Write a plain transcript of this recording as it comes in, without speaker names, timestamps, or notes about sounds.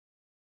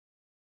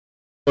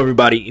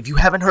Everybody, if you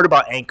haven't heard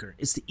about Anchor,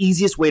 it's the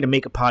easiest way to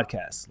make a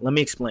podcast. Let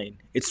me explain.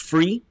 It's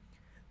free.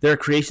 There are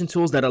creation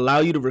tools that allow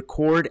you to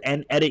record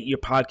and edit your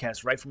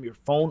podcast right from your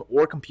phone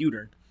or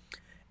computer.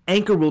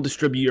 Anchor will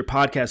distribute your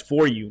podcast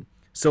for you,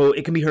 so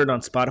it can be heard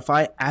on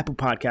Spotify, Apple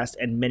Podcasts,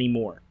 and many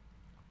more.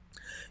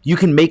 You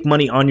can make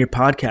money on your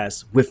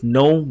podcast with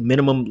no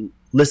minimum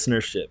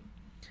listenership.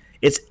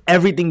 It's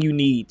everything you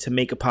need to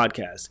make a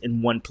podcast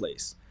in one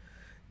place.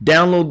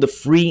 Download the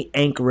free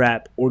Anchor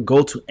app or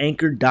go to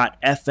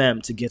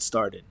anchor.fm to get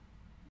started.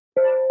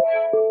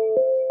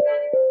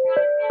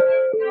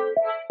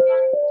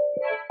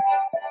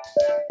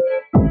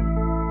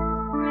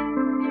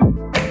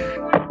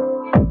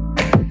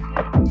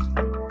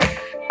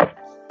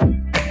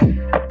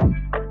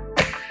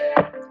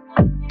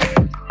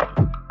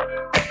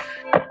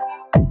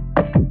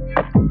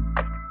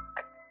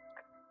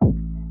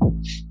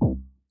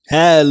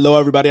 Hello,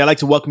 everybody. I'd like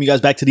to welcome you guys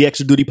back to the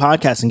Extra Duty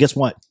Podcast. And guess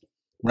what?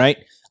 Right?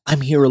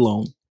 I'm here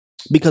alone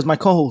because my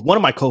co-host, one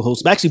of my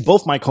co-hosts, actually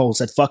both my co-hosts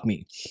said fuck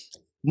me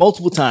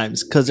multiple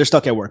times because they're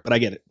stuck at work, but I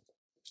get it.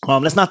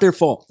 That's not their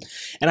fault.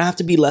 And I have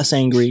to be less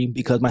angry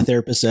because my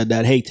therapist said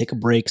that, hey, take a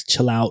break,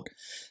 chill out.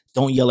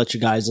 Don't yell at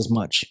your guys as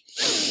much.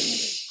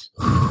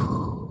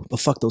 But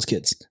fuck those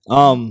kids.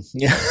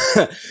 Yeah.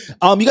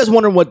 You guys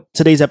wondering what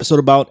today's episode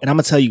about? And I'm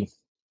going to tell you,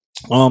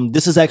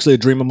 this is actually a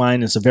dream of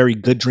mine. It's a very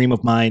good dream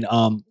of mine.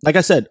 Like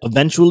I said,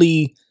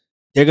 eventually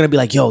they're going to be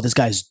like, yo, this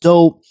guy's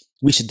dope.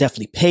 We should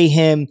definitely pay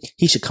him.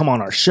 He should come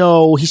on our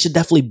show. He should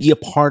definitely be a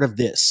part of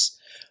this.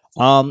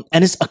 And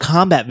it's a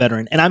combat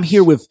veteran. And I'm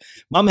here with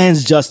my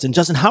man's Justin.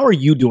 Justin, how are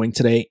you doing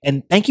today?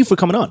 And thank you for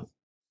coming on.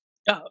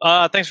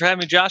 Thanks for having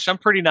me, Josh. I'm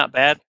pretty not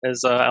bad,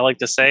 as I like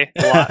to say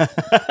a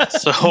lot.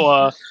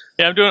 So,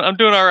 yeah, I'm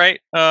doing all right.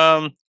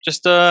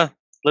 Just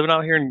living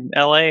out here in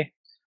LA,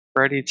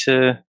 ready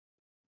to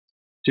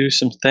do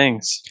some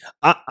things.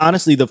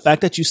 Honestly, the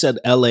fact that you said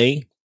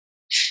LA,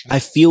 I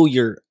feel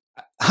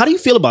how do you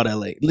feel about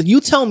LA? You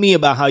tell me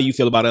about how you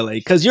feel about LA.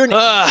 Because were you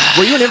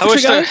an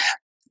infantry guy?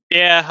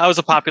 Yeah, I was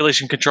a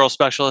population control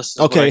specialist.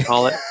 That's what I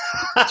call it.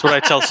 That's what I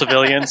tell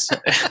civilians.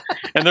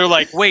 And they're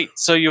like, wait,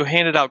 so you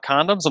handed out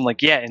condoms? I'm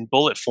like, yeah, in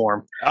bullet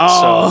form.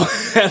 Oh,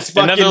 so, that's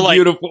fucking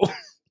beautiful. Like,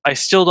 I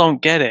still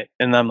don't get it.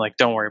 And I'm like,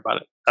 don't worry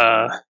about it.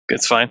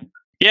 It's fine.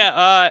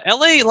 Yeah,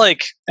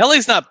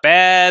 LA's not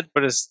bad,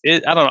 but I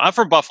don't know. I'm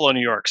from Buffalo,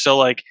 New York. So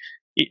like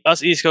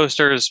us East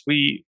Coasters,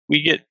 we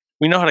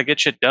know how to get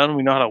shit done.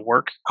 We know how to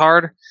work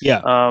hard.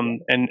 Yeah.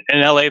 And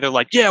in LA, they're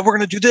like, yeah, we're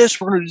going to do this.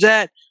 We're going to do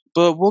that.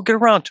 But we'll get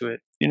around to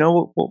it. You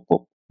know,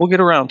 we'll get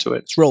around to it.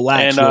 It's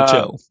relaxed, real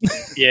chill.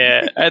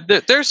 Yeah.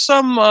 There's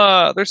some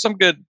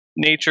good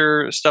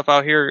nature stuff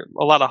out here.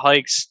 A lot of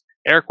hikes.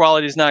 Air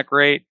quality is not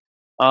great.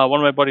 One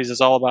of my buddies is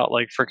all about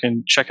like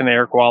freaking checking the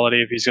air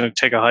quality. If he's going to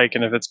take a hike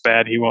and if it's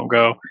bad, he won't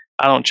go.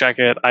 I don't check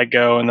it. I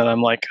go. And then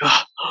I'm like,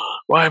 oh,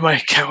 why I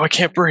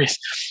can't breathe.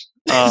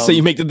 So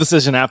you make the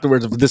decision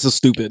afterwards if this is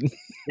stupid.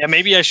 Yeah,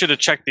 maybe I should have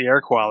checked the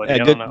air quality.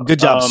 Yeah, I don't know. Good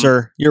job,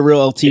 sir. You're a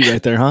real LT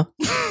right there, huh?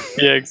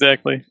 Yeah,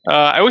 exactly.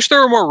 I wish there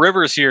were more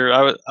rivers here.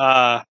 When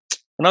I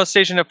was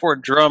stationed at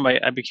Fort Drum,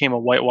 I became a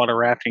whitewater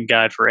rafting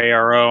guide for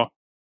ARO,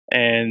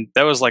 and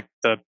that was like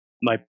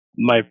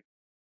my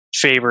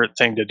favorite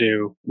thing to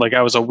do. Like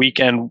I was a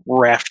weekend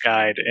raft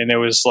guide, and it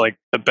was like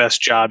the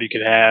best job you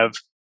could have.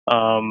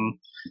 I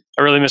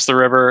really miss the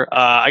river.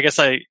 I guess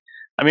I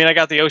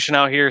got the ocean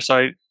out here, so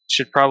I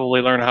should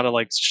probably learn how to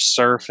like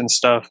surf and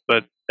stuff,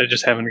 but I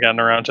just haven't gotten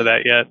around to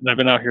that yet. And I've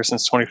been out here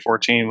since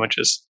 2014, which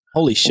is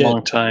holy shit, a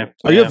long time.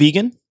 Are you a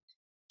vegan?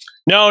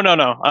 No. Okay.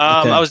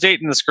 I was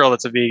dating this girl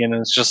that's a vegan,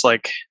 and it's just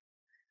like,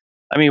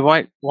 I mean,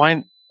 why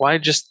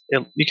just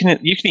you can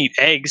eat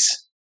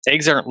eggs.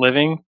 Eggs aren't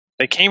living.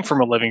 They came from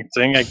a living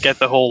thing. I get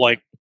the whole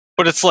like,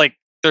 but it's like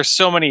there's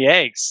so many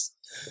eggs.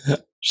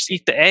 Just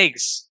eat the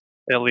eggs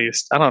at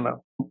least. I don't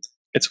know.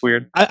 It's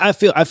weird. I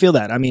feel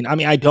that. I mean,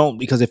 I don't,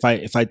 because if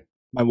I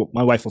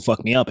my wife will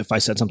fuck me up if I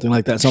said something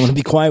like that. So I'm going to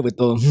be quiet with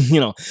them, you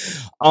know.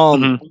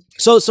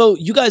 So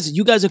you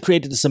guys have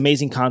created this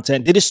amazing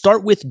content. Did it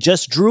start with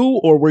just Drew,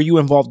 or were you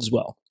involved as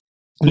well?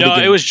 No,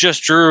 it was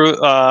just Drew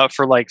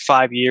for like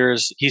 5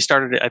 years. He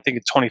started it, I think,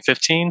 in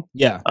 2015.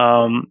 Yeah.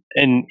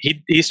 And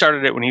he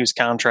started it when he was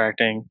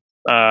contracting.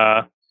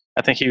 I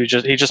think he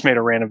just made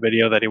a random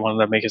video that he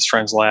wanted to make his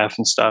friends laugh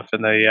and stuff,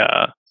 and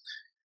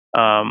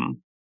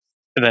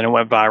and then it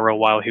went viral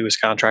while he was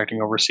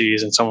contracting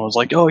overseas, and someone was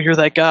like, "Oh, you're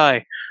that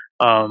guy."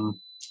 And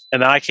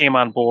then I came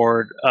on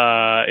board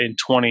in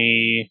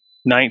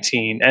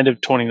 2019, end of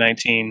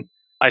 2019.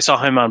 I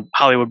saw him on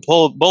Hollywood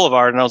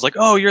Boulevard, and I was like,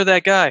 "Oh, you're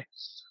that guy."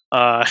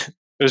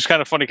 It was kind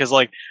of funny because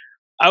like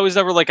I was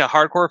never like a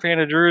hardcore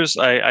fan of Drew's.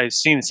 I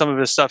seen some of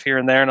his stuff here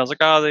and there, and I was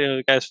like, "Oh,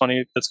 the guy's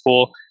funny. That's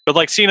cool." But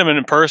like seeing him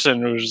in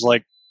person, it was just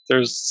like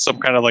there's some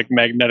kind of like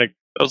magnetic.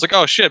 I was like,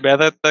 "Oh shit, man,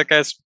 that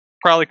guy's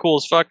probably cool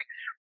as fuck."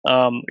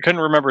 I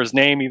couldn't remember his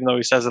name, even though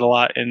he says it a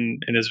lot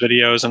in his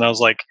videos. And I was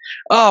like,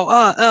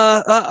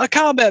 a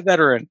combat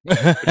veteran,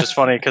 which is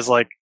funny because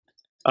like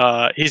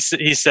he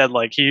said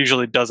like he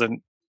usually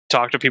doesn't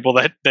talk to people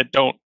that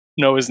don't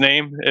know his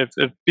name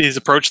if he's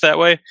approached that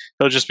way.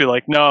 He'll just be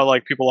like, no,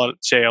 like people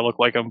say I look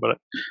like him, but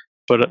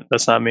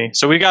that's not me.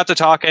 So we got to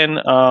talking.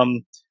 I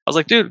was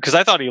like, dude, because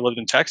I thought he lived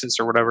in Texas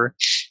or whatever.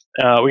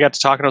 We got to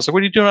talking. I was like,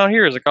 what are you doing out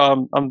here? He's like,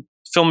 oh, I'm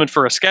filming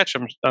for a sketch.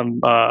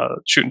 I'm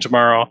shooting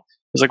tomorrow.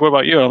 He's like, what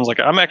about you? And I was like,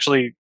 I'm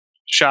actually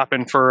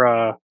shopping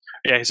for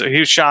so he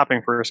was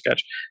shopping for a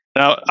sketch.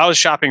 Now I was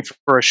shopping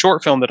for a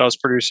short film that I was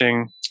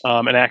producing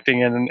and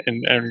acting in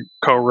and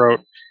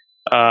co-wrote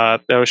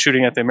that I was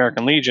shooting at the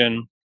American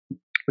Legion.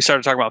 We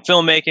started talking about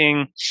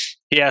filmmaking.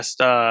 He asked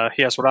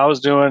what I was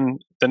doing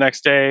the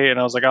next day, and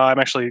I was like, oh, I'm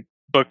actually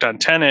booked on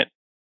Tenet,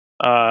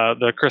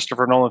 the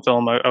Christopher Nolan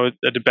film. I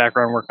did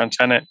background work on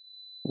Tenet.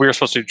 We were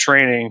supposed to do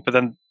training, but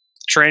then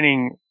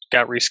training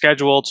got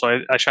rescheduled, so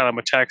I shot him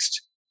a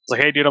text. I was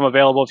like, hey, dude, I'm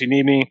available if you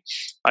need me.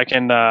 I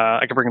can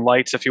bring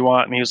lights if you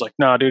want. And he was like,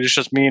 no, dude, it's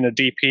just me and a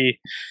DP.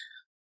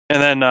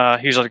 And then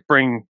he was like,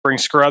 bring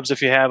scrubs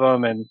if you have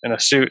them and a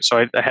suit. So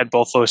I had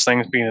both those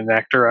things. Being an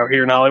actor out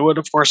here in Hollywood,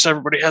 of course,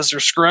 everybody has their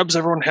scrubs.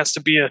 Everyone has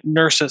to be a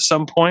nurse at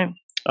some point.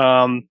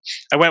 I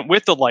went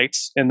with the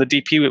lights, and the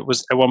DP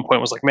was at one point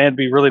was like, man, it'd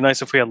be really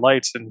nice if we had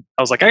lights. And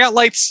I was like, I got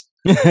lights.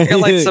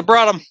 I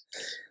brought them.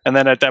 And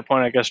then at that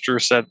point, I guess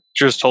Drew's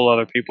told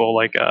other people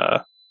like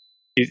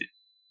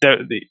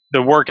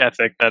the work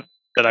ethic that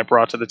I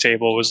brought to the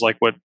table was like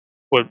what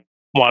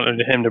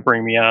wanted him to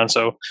bring me on.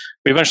 So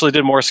we eventually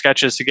did more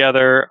sketches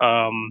together.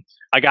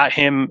 I got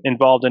him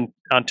involved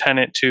on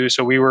Tenet too.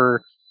 So we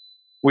were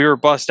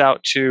bussed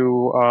out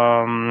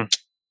to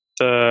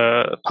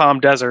the Palm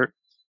Desert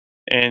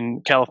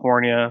in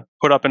California,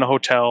 put up in a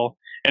hotel.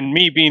 And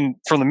me being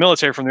from the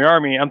military, from the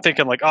army, I'm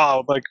thinking like,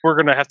 oh, like we're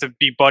going to have to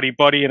be buddy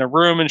in a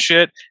room and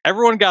shit.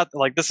 Everyone got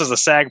like, this is a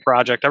SAG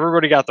project.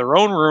 Everybody got their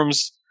own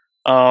rooms.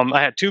 I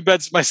had 2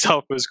 beds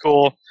myself. It was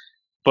cool.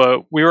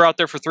 But we were out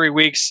there for 3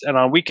 weeks, and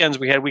on weekends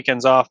we had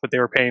weekends off, but they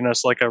were paying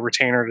us like a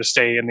retainer to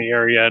stay in the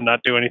area and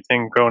not do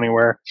anything, go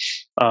anywhere,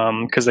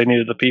 because they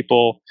needed the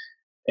people.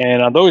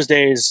 And on those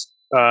days,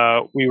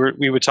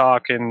 we would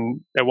talk,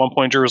 and at one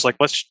point Drew was like,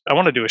 I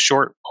want to do a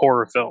short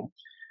horror film.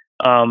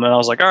 And I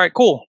was like, all right,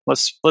 cool,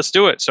 let's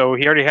do it. So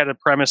he already had a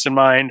premise in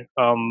mind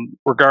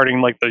regarding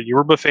like the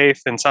Yoruba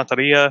faith in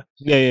Santeria.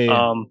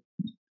 Yeah.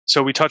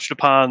 So we touched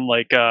upon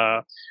like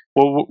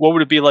what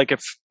would it be like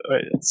if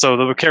so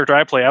the character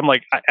I play, I'm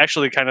like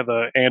actually kind of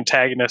the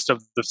antagonist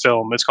of the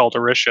film. It's called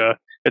Arisha.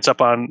 It's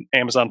up on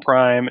Amazon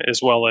Prime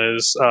as well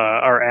as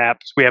our app.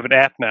 We have an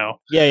app now.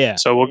 Yeah.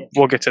 So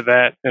we'll get to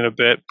that in a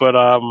bit. But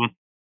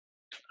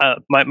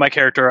my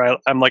character,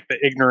 I'm like the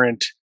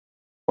ignorant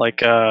white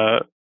guy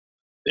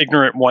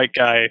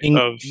of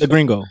the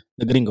gringo.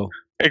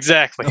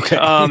 Exactly. Okay.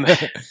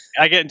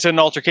 I get into an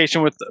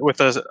altercation with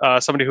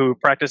somebody who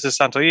practices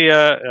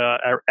Santeria.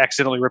 I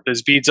accidentally ripped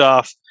his beads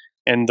off,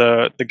 and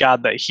the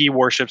god that he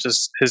worships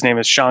his name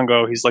is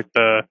Shango. He's like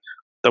the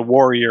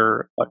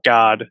warrior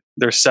god.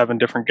 There's 7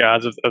 different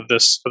gods of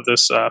this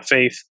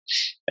faith,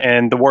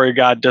 and the warrior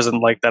god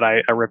doesn't like that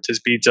I ripped his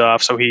beads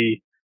off, so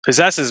he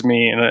possesses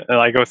me, and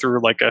I go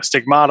through like a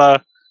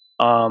stigmata,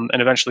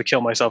 and eventually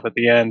kill myself at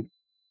the end.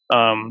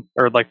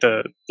 Or like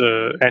the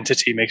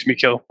entity makes me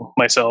kill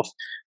myself,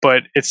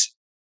 but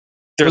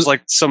there's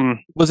like some.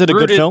 Was it a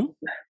good film?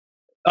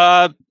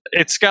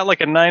 It's got like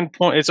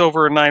it's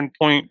over a 9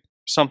 point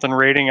something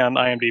rating on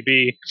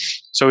IMDb.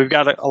 So we've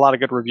got a lot of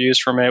good reviews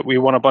from it. We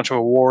won a bunch of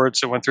awards.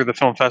 It went through the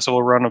film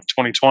festival run of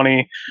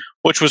 2020,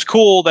 which was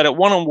cool that it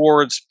won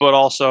awards, but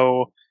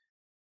also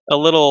a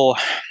little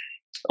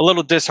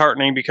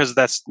disheartening because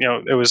that's,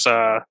 it was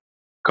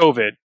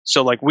COVID.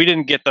 So like we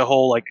didn't get the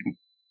whole like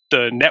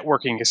the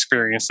networking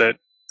experience that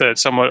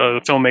somewhat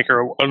a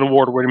filmmaker, an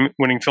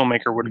award-winning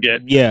filmmaker would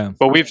get. Yeah.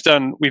 But we've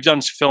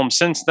done films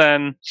since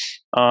then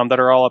that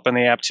are all up in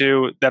the app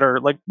too, that are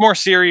like more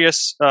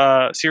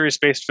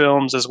serious-based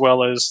films, as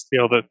well as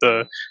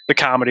the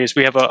comedies.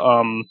 We have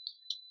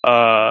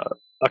a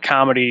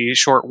comedy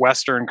short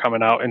western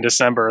coming out in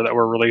December that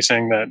we're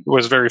releasing that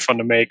was very fun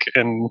to make,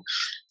 and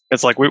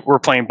it's like we're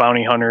playing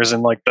bounty hunters,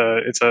 and like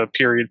it's a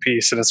period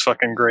piece, and it's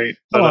fucking great.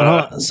 But,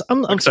 hold on. So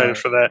I'm excited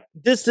for that.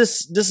 This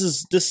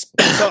is.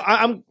 So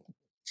I'm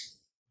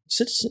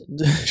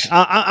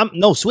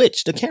no,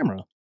 switch the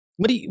camera.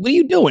 What are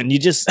you doing? You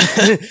just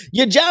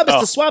your job is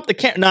to swap the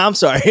camera. No, I'm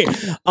sorry.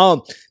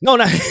 No,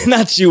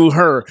 not you.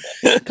 Her.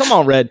 Come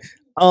on, Red.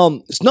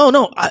 No.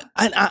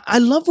 I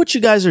love what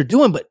you guys are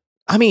doing, but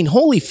I mean,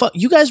 holy fuck!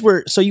 You guys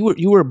were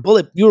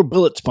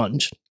bullet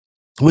sponge.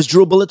 Was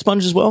Drew a bullet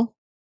sponge as well?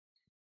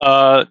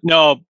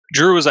 No,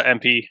 Drew was an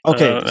MP.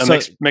 Okay, so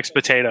mixed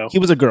potato. He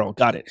was a girl.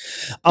 Got it.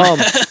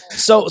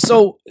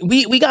 So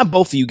we got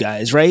both of you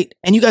guys, right?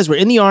 And you guys were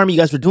in the army. You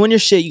guys were doing your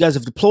shit. You guys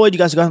have deployed. You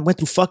guys went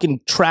through fucking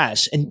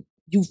trash, and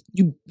you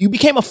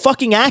became a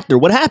fucking actor.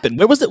 What happened?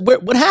 Where was it?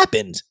 What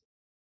happened?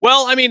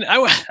 Well, I mean, I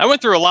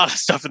went through a lot of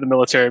stuff in the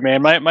military,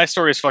 man. My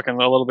story is fucking a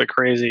little bit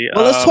crazy.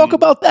 Well, let's talk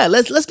about that.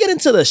 Let's get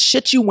into the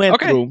shit you went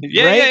through.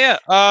 Yeah.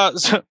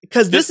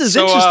 Because this is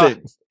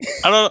interesting.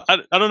 I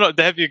don't know.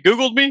 Have you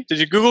Googled me? Did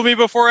you Google me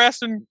before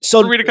asking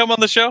for me to come on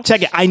the show?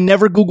 Check it. I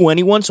never Google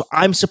anyone, so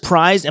I'm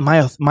surprised. And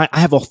I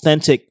have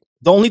authentic.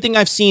 The only thing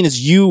I've seen is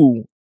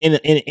you in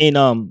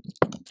a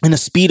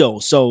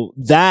Speedo. So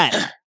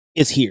that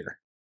is here.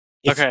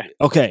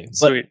 Okay.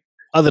 Sweet.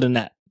 But other than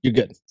that, you're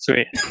good.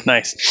 Sweet.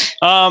 Nice.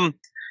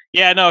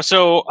 Yeah, no.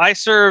 So I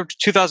served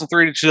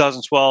 2003 to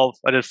 2012.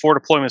 I did 4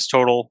 deployments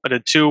total. I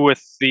did 2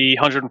 with the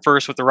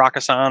 101st with the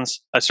Rakkasans.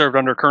 I served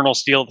under Colonel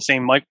Steele,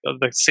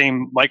 the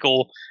same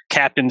Michael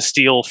Captain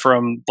Steele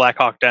from Black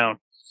Hawk Down.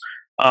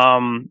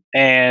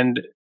 And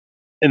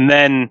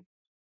then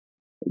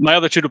my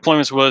other 2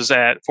 deployments was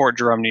at Fort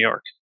Drum, New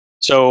York.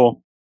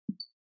 So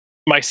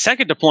my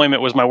second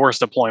deployment was my worst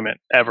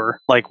deployment ever.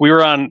 Like, we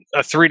were on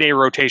a 3-day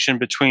rotation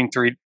between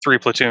three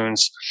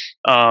platoons.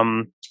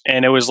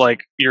 And it was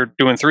like you're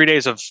doing 3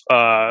 days of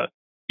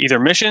either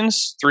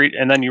missions,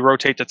 and then you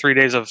rotate to 3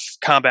 days of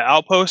combat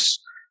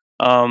outposts,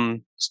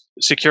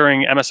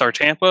 securing MSR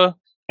Tampa,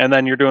 and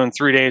then you're doing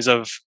 3 days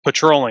of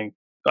patrolling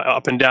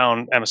up and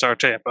down MSR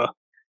Tampa.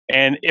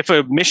 And if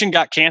a mission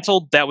got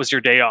canceled, that was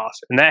your day off,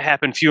 and that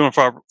happened few and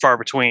far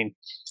between.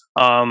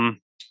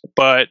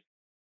 But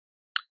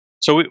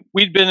so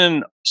we'd been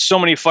in so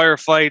many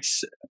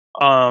firefights,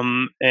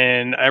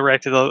 and I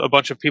reacted to a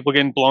bunch of people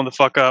getting blown the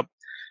fuck up.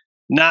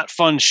 Not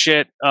fun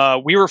shit.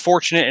 We were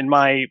fortunate in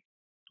my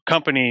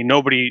company.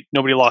 Nobody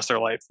lost their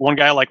life. One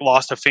guy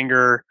lost a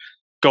finger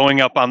going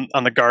up on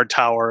the guard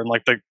tower, and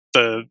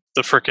the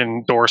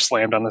freaking door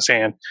slammed on his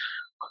hand.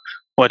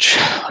 Which,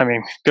 I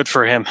mean, good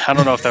for him. I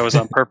don't know if that was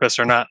on purpose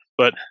or not,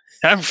 but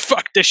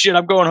fuck this shit.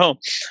 I'm going home.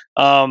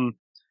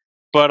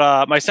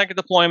 But my second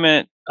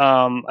deployment,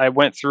 I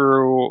went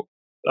through.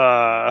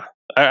 I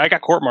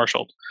got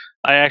court-martialed.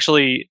 I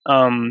actually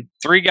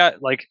we got.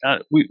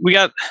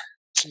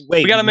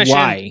 Wait, we got a mission.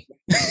 Why?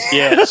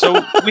 Yeah,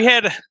 so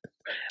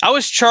I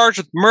was charged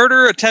with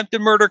murder, attempted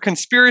murder,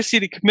 conspiracy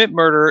to commit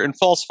murder, and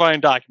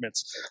falsifying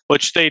documents.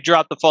 Which they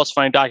dropped the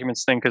falsifying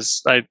documents thing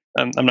because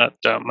I'm not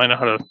dumb. I know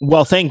how to.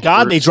 Well, thank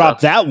God they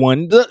dropped that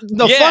one. The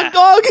fuck,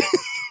 dog.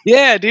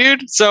 Yeah,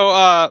 dude.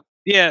 So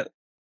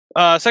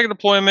second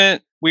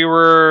deployment, we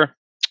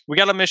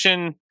got a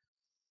mission.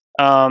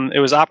 It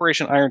was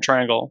Operation Iron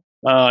Triangle.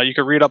 You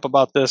could read up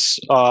about this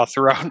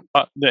throughout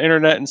the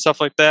internet and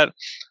stuff like that.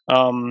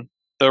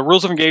 The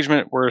rules of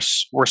engagement were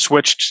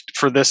switched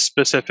for this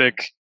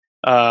specific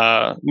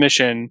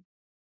mission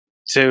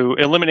to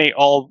eliminate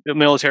all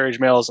military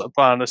males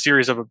upon a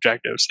series of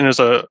objectives. And it was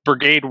a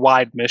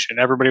brigade-wide mission.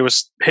 Everybody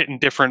was hitting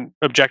different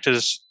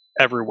objectives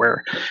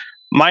everywhere.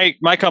 My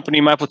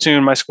company, my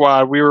platoon, my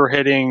squad, we were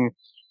hitting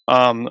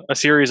a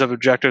series of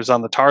objectives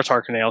on the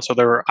Tartar Canal. So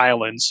there were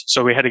islands.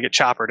 So we had to get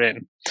choppered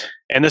in.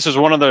 And this was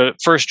one of the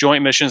first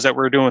joint missions that we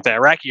were doing with the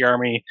Iraqi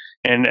army.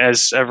 And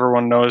as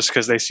everyone knows,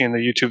 because they've seen the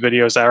YouTube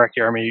videos, the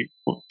Iraqi army,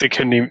 they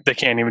can't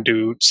even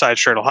do side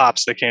straddle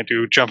hops. They can't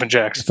do jumping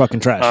jacks. It's fucking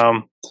trash.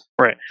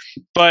 Right.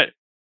 But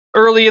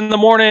early in the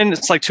morning,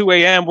 it's like 2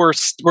 a.m.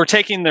 We're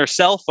taking their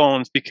cell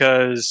phones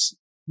because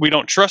we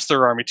don't trust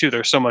their army too.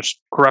 There's so much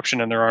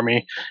corruption in their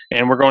army,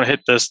 and we're going to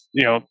hit this,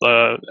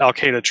 the Al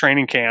Qaeda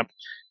training camp.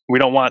 We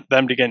don't want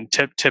them to get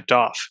tipped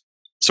off.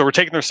 So we're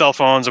taking their cell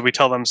phones, and we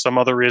tell them some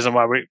other reason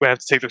why we have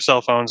to take their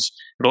cell phones.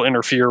 It'll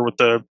interfere with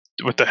the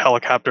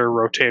helicopter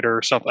rotator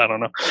or something. I don't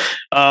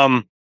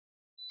know.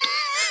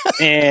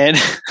 And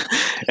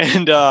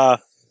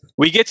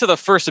we get to the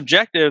first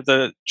objective.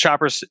 The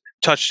choppers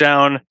touch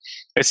down.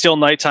 It's still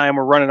nighttime.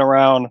 We're running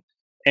around,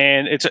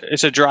 and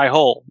it's a dry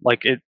hole.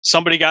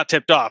 Somebody got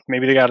tipped off.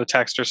 Maybe they got a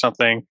text or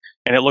something,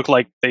 and it looked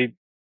like they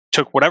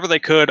took whatever they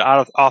could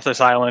off this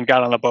island,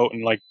 got on a boat,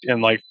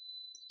 and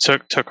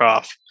took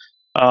off.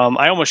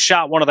 I almost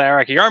shot one of the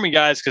Iraqi army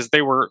guys because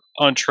they were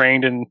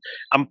untrained, and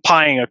I'm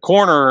pieing a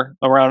corner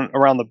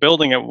around the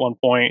building at one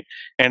point,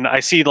 and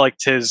I see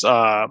his.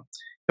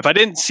 If I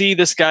didn't see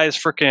this guy's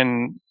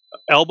freaking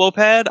elbow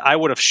pad, I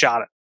would have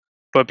shot it.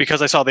 But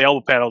because I saw the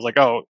elbow pad, I was like,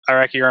 "Oh,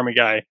 Iraqi army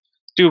guy,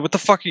 dude, what the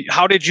fuck?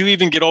 How did you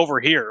even get over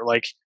here?"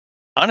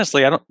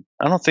 Honestly, I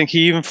don't think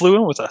he even flew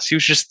in with us. He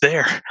was just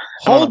there.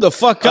 Hold the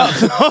fuck up.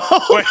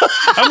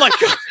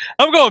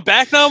 I'm going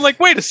back now. I'm like,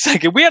 wait a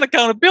second. We had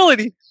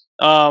accountability.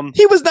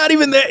 He was not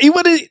even there. He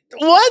would have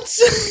what?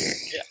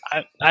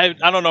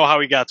 I don't know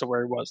how he got to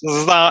where he was. This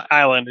is not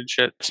island and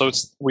shit, so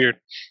it's weird.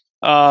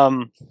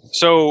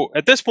 So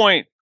at this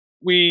point,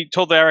 we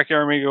told the Iraqi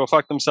army to go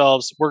fuck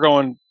themselves. We're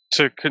going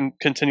to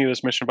continue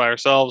this mission by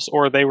ourselves,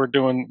 or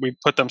we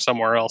put them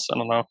somewhere else. I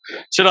don't know.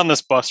 Sit on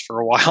this bus for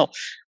a while.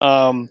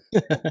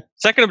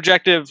 Second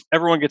objective,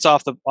 everyone gets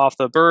off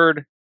the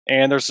bird,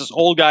 and there's this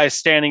old guy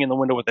standing in the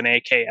window with an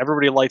AK.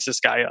 Everybody lights this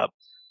guy up,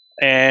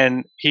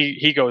 and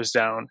he goes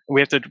down.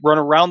 We have to run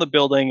around the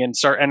building and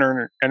start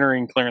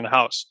entering, clearing the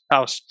house.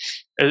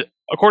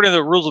 According to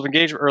the rules of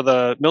engagement or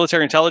the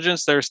military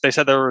intelligence, they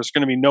said there was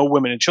going to be no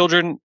women and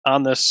children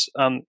on this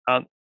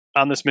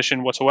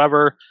mission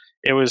whatsoever.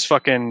 It was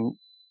fucking,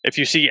 if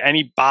you see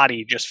any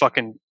body, just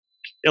fucking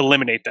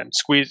eliminate them.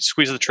 Squeeze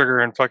the trigger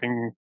and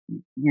fucking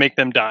make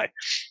them die.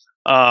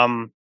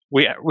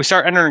 we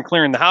start entering and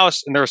clearing the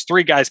house, and there's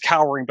 3 guys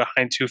cowering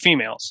behind 2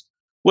 females,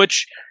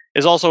 which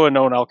is also a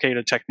known Al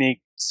Qaeda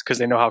technique because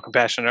they know how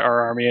compassionate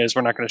our army is.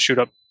 We're not going to shoot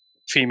up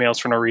females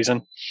for no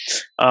reason.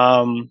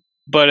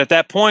 But at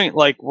that point,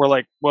 like, we're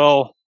like,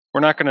 well,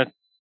 we're not going to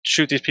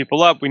shoot these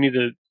people up. We need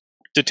to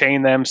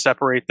detain them,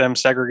 separate them,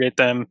 segregate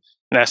them,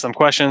 and ask them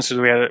questions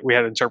because we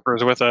had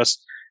interpreters with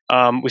us.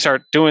 We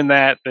start doing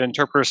that. The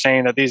interpreter's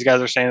saying that these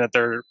guys are saying that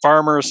they're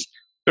farmers.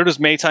 They're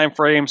just May time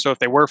frame, so if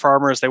they were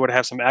farmers, they would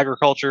have some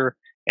agriculture.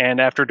 And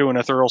after doing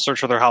a thorough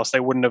search of their house, they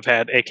wouldn't have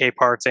had AK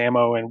parts,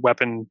 ammo, and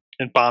weapon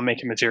and bomb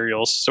making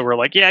materials. So we're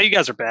like, yeah, you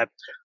guys are bad.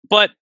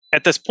 But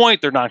at this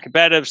point, they're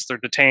non-combatives. They're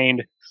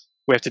detained.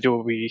 We have to do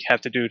what we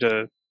have to do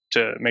to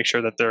make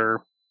sure that they're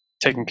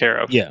taken care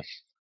of. Yeah.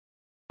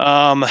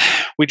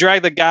 We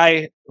drag the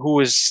guy who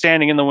was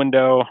standing in the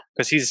window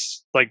because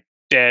he's like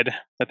dead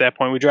at that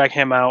point. We drag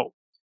him out.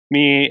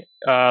 Me,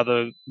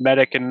 the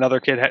medic, and another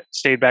kid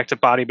stayed back to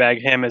body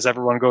bag him as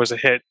everyone goes to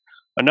hit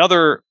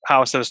another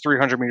house that is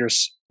 300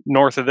 meters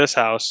north of this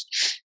house.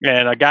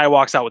 And a guy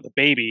walks out with a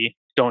baby.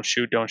 Don't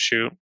shoot, don't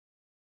shoot.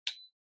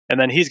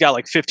 And then he's got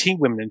like 15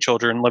 women and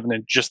children living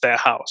in just that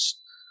house.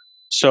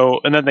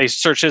 So, and then they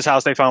searched his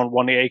house. They found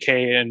 1 AK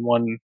and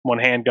one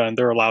handgun.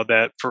 They're allowed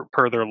that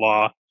per their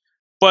law.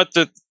 But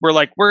we're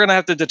like, we're going to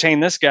have to detain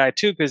this guy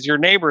too because your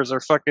neighbors are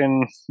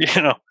fucking,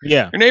 Yeah.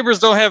 Your neighbors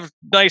don't have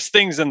nice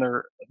things in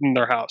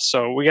their house.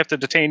 So we have to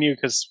detain you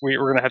because we're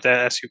going to have to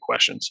ask you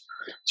questions.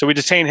 So we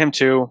detain him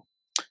too.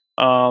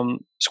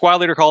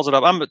 Squad leader calls it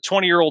up. I'm a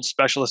 20-year-old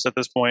specialist at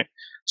this point.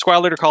 Squad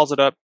leader calls it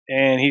up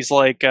and he's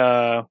like,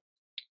 I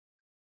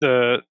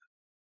don't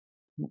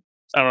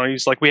know,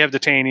 he's like, we have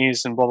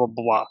detainees and blah, blah,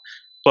 blah, blah.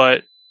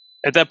 But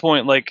at that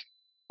point, like,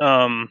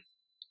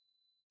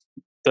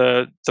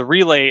 the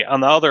relay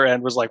on the other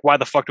end was like, why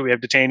the fuck do we have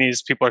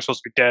detainees? People are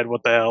supposed to be dead.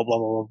 What the hell? Blah,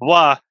 blah, blah,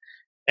 blah.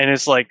 And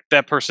it's like,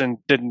 that person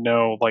didn't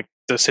know, like,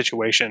 the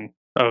situation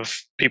of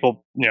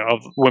people,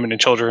 of women and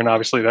children.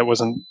 Obviously that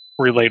wasn't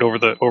relayed over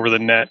the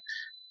net.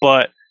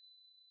 But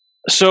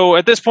so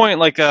at this point,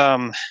 like,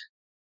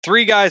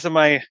 3 guys in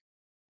my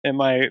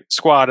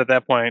squad at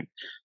that point,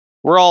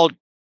 we're all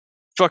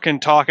fucking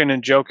talking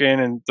and joking,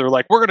 and they're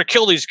like, we're gonna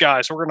kill these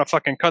guys, we're gonna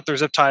fucking cut their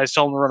zip ties,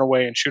 tell them to run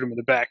away, and shoot them in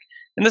the back.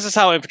 And this is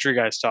how infantry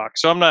guys talk.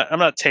 So I'm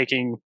not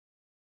taking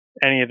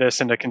any of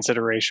this into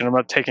consideration. I'm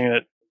not taking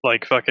it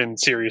like fucking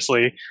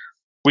seriously.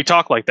 We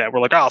talk like that.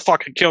 We're like, oh,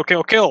 fucking kill,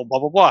 kill, kill, blah,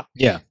 blah, blah.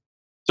 Yeah.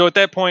 So at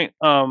that point,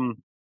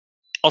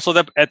 also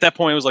at that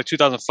point, it was like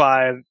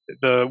 2005.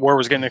 The war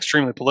was getting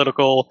extremely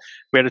political.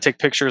 We had to take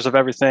pictures of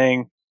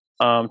everything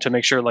to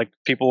make sure like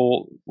we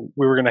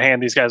were going to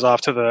hand these guys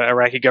off to the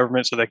Iraqi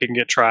government so they can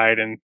get tried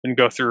and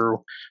go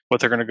through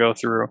what they're going to go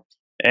through.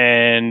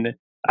 And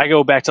I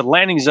go back to the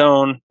landing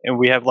zone, and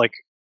we have like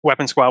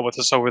weapon squad with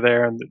us over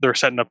there, and they're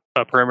setting up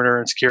a perimeter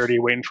and security,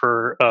 waiting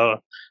for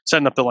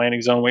setting up the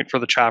landing zone, waiting for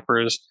the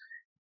choppers.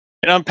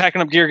 And I'm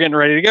packing up gear, getting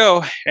ready to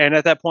go. And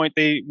at that point,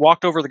 they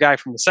walked over the guy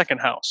from the second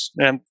house.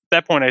 And at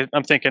that point,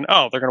 I'm thinking,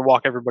 oh, they're going to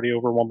walk everybody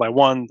over one by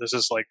one. This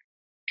is like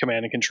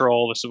command and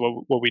control. This is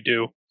what we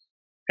do.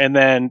 And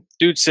then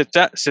dude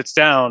sits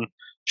down,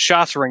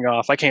 shots ring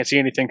off. I can't see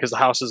anything because the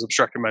house is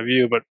obstructing my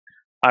view, but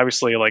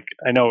obviously, like,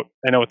 I know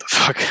what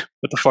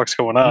the fuck's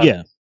going on.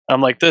 Yeah. I'm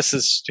like, this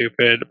is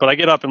stupid. But I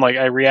get up and like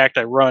I react.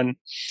 I run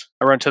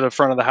to the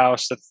front of the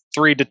house. The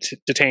 3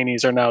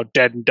 detainees are now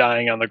dead and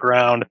dying on the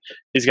ground.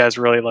 These guys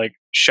really like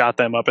shot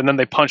them up, and then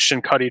they punched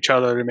and cut each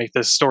other to make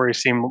this story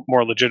seem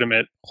more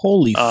legitimate.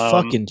 Holy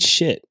fucking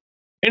shit!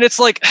 And it's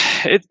like,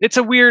 it's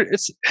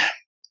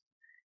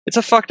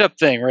a fucked up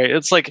thing, right?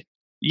 It's like,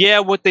 yeah,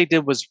 what they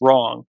did was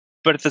wrong,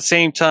 but at the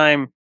same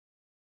time,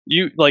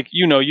 you've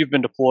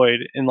been deployed,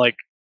 and like,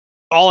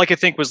 all I could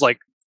think was like,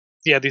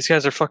 yeah, these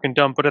guys are fucking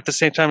dumb. But at the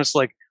same time, it's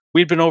like,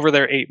 we'd been over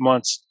there 8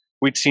 months.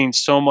 We'd seen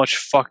so much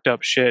fucked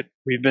up shit.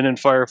 We've been in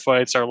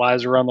firefights. Our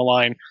lives are on the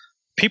line.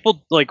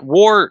 People like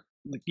war.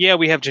 Yeah,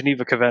 we have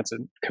Geneva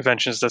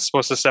conventions that's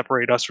supposed to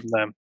separate us from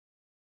them.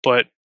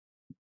 But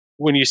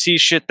when you see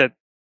shit that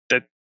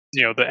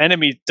the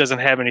enemy doesn't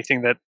have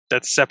anything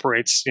that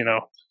separates,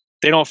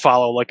 they don't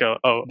follow like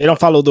they don't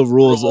follow the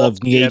rules of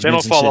engagements. They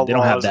don't follow and shit. They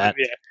don't have that.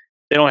 Yeah,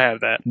 they don't have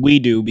that. We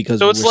do because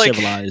so we're like,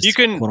 civilized. You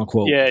can, quote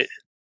unquote. Yeah,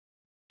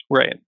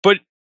 right. But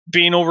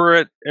being over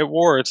at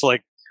war, it's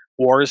like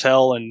war is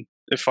hell, and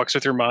it fucks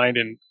with your mind,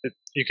 and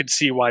you can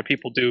see why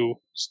people do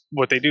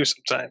what they do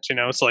sometimes.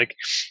 It's like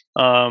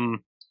one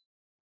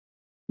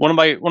of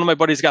my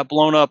buddies got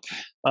blown up,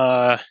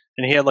 and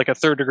he had like a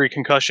 3rd-degree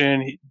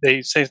concussion.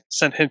 They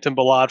sent him to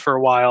Balad for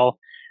a while,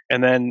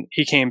 and then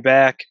he came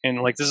back,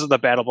 and like, this is the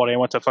battle buddy I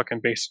went to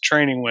fucking basic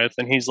training with,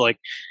 and he's like,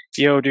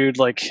 yo, dude,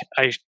 like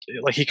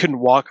he couldn't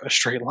walk a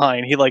straight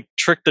line. He like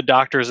tricked the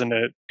doctors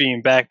into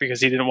being back because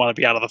he didn't want to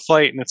be out of the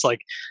fight. And it's like,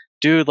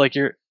 dude, like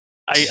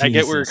I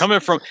get where you're coming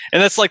from.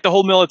 And that's like the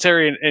whole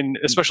military and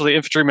especially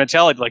infantry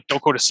mentality. Like,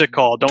 don't go to sick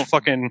call. Don't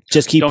fucking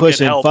just keep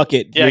pushing. Fuck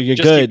it. Yeah, you're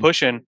just good. keep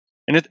pushing.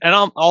 And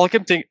all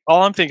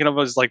I'm thinking of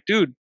is like,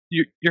 dude,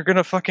 you're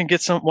gonna fucking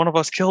get one of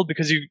us killed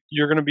because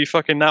you're gonna be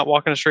fucking not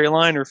walking a straight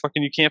line, or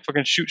fucking you can't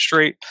fucking shoot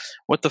straight.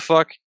 What the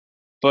fuck?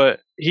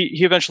 But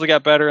he eventually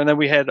got better, and then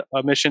we had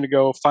a mission to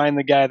go find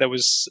the guy that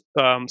was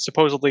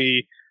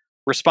supposedly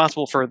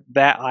responsible for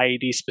that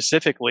IED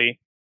specifically.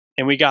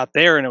 And we got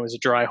there, and it was a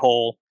dry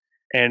hole.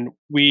 And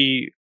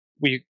we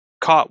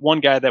caught one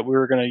guy that we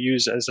were going to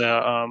use as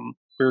a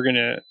we were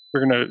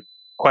gonna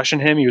question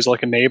him. He was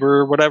like a neighbor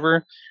or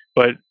whatever.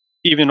 But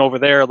even over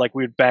there, like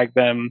we'd bag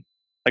them,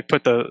 like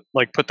put the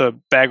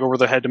bag over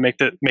their head to make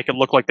it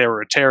look like they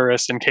were a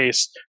terrorist in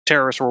case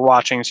terrorists were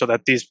watching, so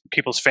that these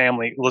people's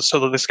family, so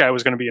that this guy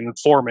was going to be an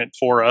informant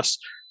for us.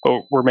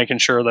 But we're making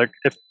sure that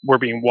if we're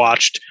being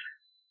watched,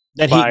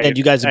 that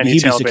you guys would be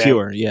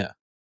secure. Yeah.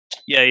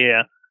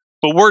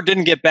 But word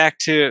didn't get back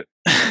to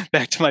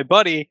my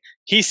buddy.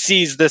 He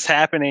sees this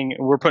happening,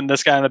 and we're putting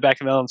this guy in the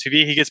back of the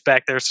LMTV. He gets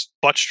back there,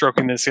 butt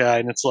stroking this guy,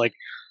 and it's like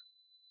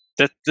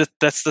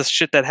that's the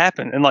shit that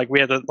happened. And like we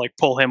had to like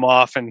pull him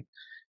off, and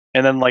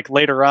then like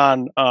later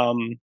on,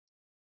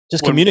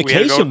 just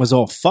communication was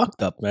all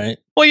fucked up, right?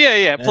 Well,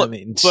 yeah.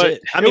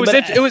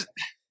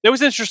 It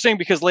was interesting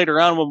because later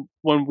on,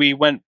 when we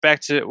got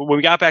back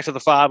to the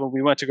fob and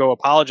we went to go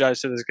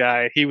apologize to this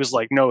guy, he was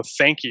like, "No,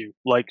 thank you.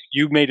 Like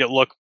you made it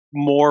look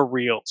more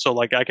real, so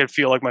like I could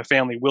feel like my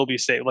family will be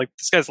safe." Like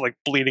this guy's like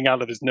bleeding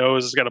out of his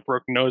nose, he's got a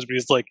broken nose, but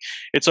he's like,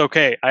 "It's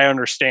okay, I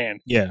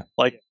understand." Yeah,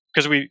 like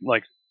because we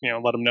like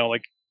let him know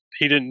like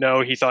he didn't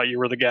know, he thought you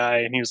were the guy,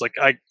 and he was like,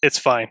 "It's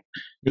fine."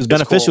 It was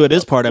beneficial cool. At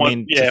his part.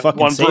 One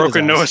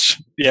broken nose.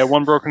 Yeah,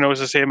 one broken nose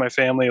to save my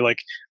family. Like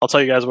I'll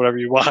tell you guys whatever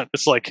you want.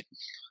 It's like,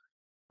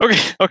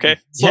 okay,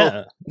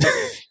 so,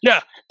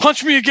 yeah,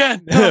 punch me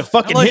again.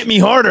 Fucking hit me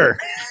harder.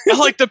 I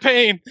like the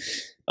pain.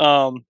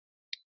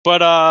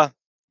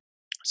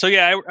 So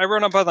yeah, I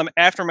run up on them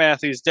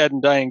aftermath. These dead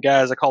and dying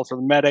guys. I called for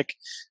the medic.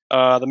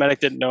 The medic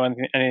didn't know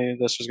any of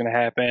this was going to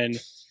happen.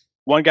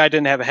 One guy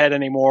didn't have a head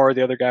anymore.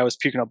 The other guy was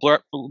puking up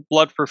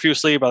blood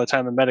profusely. By the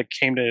time the medic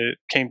came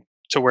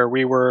to where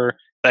we were,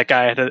 that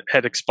guy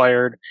had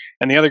expired.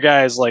 And the other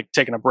guy is like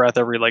taking a breath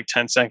every like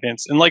 10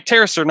 seconds. And like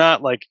terrorists are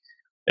not like,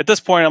 at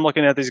this point, I'm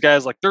looking at these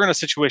guys like they're in a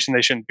situation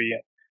they shouldn't be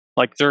in.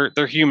 Like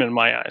they're human in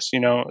my eyes.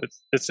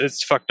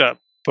 It's fucked up.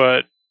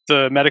 But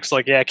the medic's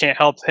like, yeah, I can't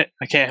help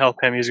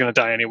him. He's gonna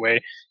die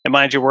anyway. And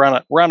mind you, we're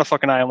on a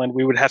fucking island.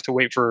 We would have to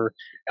wait for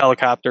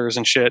helicopters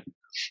and shit.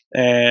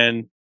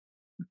 And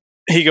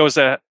he goes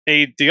to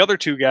aid the other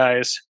two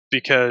guys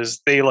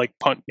because they like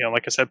like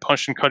I said,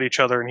 punched and cut each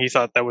other, and he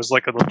thought that was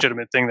like a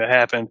legitimate thing that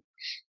happened.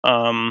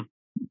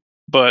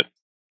 But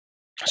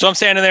so I'm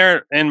standing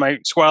there, and my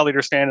squad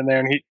leader's standing there,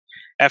 and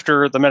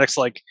after the medic's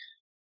like,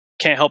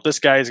 can't help this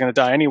guy, he's gonna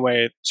die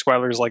anyway. Squad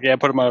leader's like, yeah,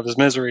 put him out of his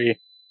misery.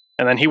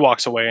 And then he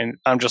walks away, and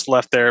I'm just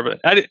left there. But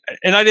I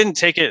didn't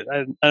take it.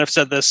 I've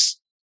said this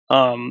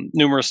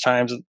numerous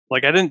times.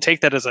 Like I didn't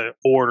take that as an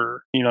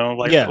order. A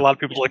lot of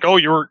people are like, "Oh,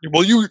 you're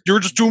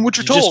just doing what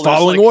you're told." Just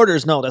following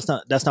orders. No, that's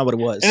not what it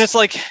was. And it's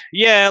like,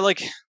 yeah,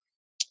 like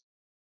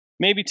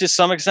maybe to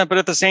some extent, but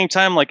at the same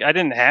time, like I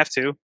didn't have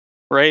to,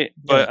 right?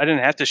 But I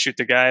didn't have to shoot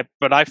the guy.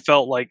 But I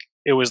felt like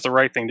it was the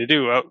right thing to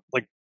do.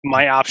 Like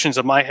my options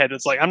in my head,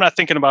 it's like I'm not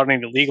thinking about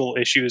any legal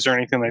issues or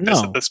anything like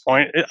this at this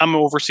point. I'm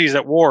overseas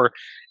at war,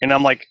 and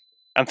I'm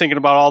thinking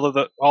about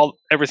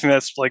everything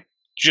that's like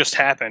just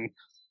happened.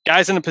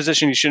 Guy's in a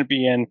position he shouldn't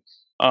be in.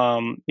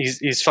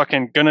 He's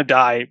fucking gonna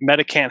die.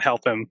 Medic can't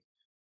help him.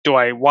 Do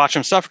I watch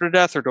him suffer to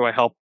death, or do I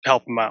help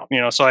him out?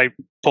 So I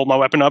pulled my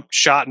weapon up,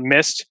 shot and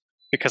missed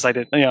because I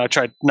didn't. I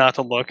tried not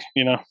to look.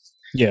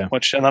 Yeah.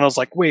 And then I was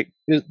like, wait,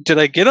 did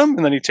I get him?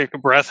 And then he took a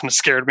breath, and it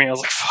scared me. I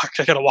was like, fuck,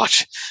 I gotta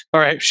watch. All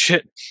right,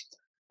 shit.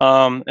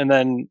 And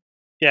then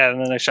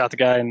I shot the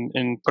guy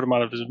and put him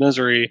out of his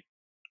misery.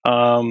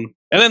 And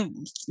then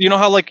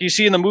how like you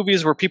see in the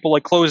movies where people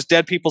like close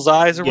dead people's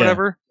eyes or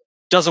whatever?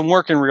 Doesn't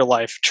work in real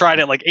life. Tried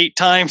it like 8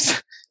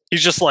 times.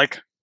 He's just like,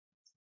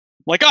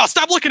 oh,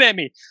 stop looking at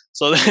me.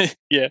 So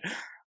yeah.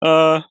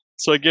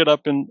 So I get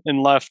up and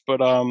left,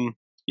 but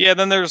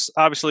then there's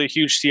obviously a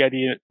huge CID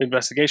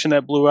investigation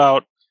that blew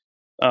out.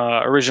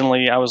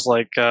 Originally, I was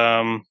like,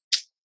 I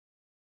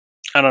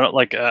don't know,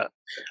 like, I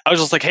was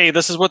just like, hey,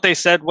 this is what they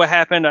said what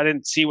happened. I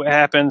didn't see what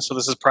happened, so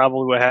this is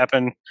probably what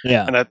happened.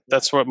 Yeah. And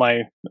that's what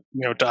my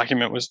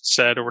document was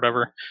said or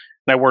whatever.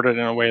 And I worded it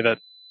in a way that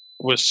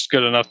was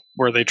good enough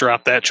where they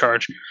dropped that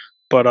charge.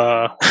 But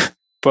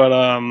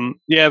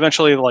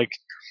eventually, like,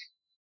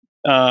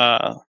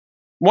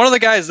 one of the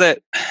guys that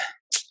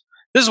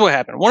this is what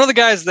happened. One of the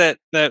guys that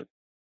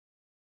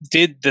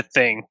did the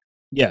thing,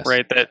 yes,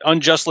 right, that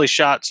unjustly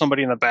shot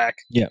somebody in the back,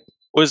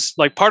 was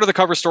like part of the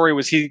cover story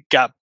was he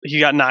got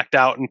knocked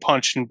out and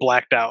punched and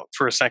blacked out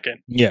for a second.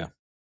 Yeah.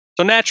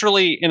 So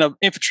naturally, in an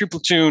infantry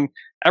platoon,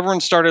 everyone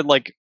started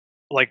like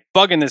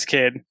bugging this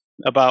kid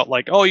about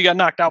like, oh, you got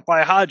knocked out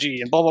by a Haji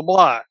and blah blah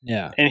blah.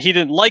 Yeah. And he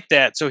didn't like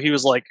that, so he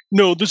was like,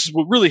 no, this is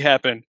what really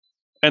happened.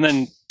 And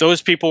then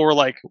those people were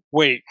like,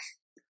 wait,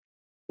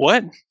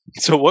 what?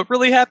 So what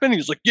really happened? He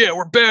was like, yeah,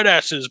 we're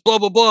badasses, blah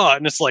blah blah.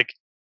 And it's like,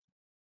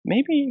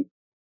 maybe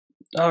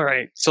all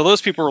right. So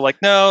those people were like,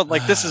 no,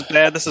 like this is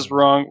bad. This is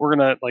wrong. We're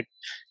gonna like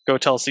go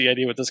tell CID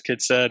what this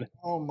kid said.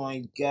 Oh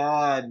my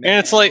god, man. And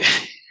it's like,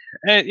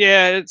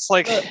 yeah, it's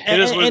like it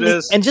is what it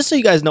is. And just so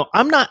you guys know,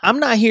 I'm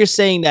not here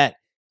saying that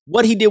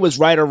what he did was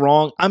right or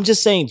wrong. I'm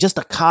just saying just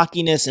the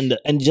cockiness and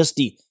just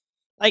the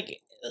like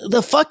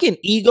the fucking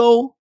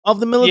ego of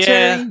the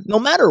military. Yeah. No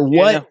matter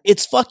what,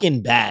 it's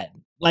fucking bad.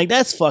 Like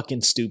that's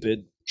fucking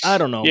stupid. I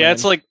don't know. Yeah, man.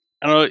 it's like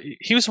I don't know.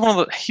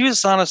 He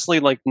was honestly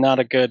like not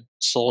a good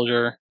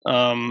soldier.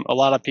 A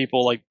lot of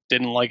people like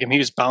didn't like him. He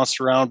was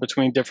bounced around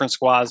between different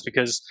squads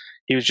because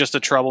he was just a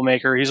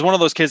troublemaker. He's one of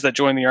those kids that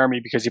joined the army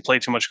because he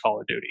played too much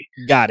Call of Duty.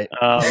 Got it.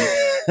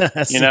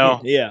 You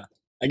know? Yeah,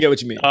 I get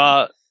what you mean.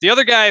 The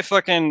other guy,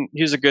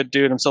 he was a good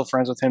dude. I'm still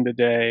friends with him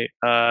today.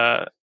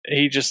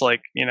 He just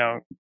like, you know,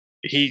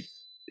 he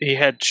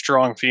had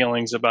strong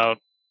feelings about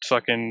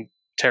fucking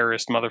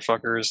terrorist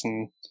motherfuckers,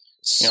 and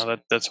you know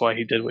that's why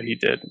he did what he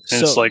did. And so,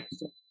 it's like,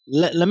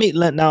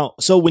 now.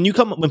 So when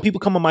people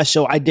come on my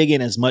show, I dig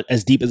in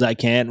as deep as I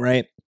can,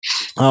 right?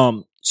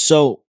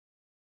 So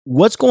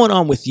what's going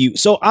on with you?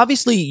 So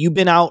obviously you've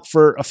been out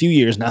for a few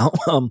years now.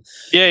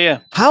 Yeah.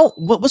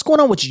 What's going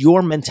on with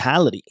your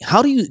mentality?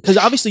 How do you? Because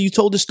obviously you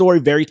told the story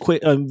very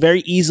quick,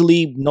 very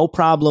easily, no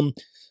problem.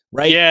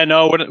 Right. Yeah,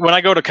 no, when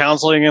I go to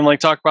counseling and like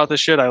talk about this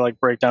shit, I like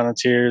break down in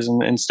tears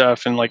and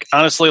stuff. And like,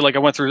 honestly, like I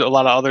went through a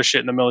lot of other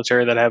shit in the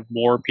military that I have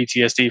more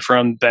PTSD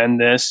from than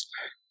this.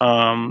 But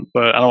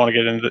I don't want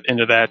to get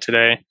into that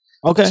today.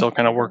 Okay. So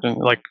kind of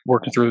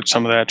working through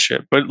some of that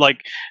shit. But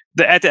like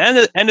at the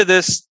end of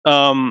this,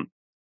 the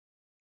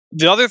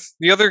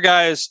other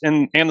guys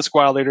and the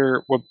squad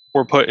leader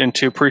were put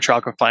into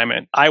pretrial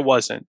confinement. I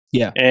wasn't.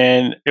 Yeah.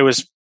 And it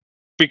was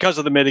because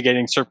of the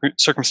mitigating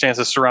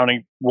circumstances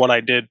surrounding what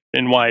I did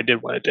and why I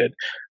did what I did,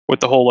 with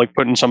the whole like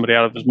putting somebody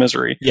out of his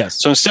misery. Yes.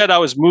 So instead, I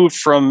was moved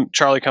from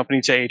Charlie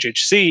Company to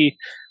HHC,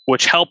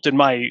 which helped in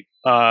my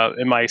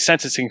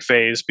sentencing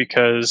phase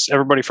because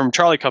everybody from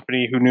Charlie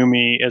Company who knew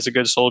me as a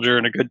good soldier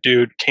and a good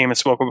dude came and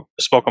spoke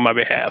on my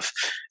behalf,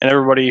 and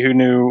everybody who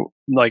knew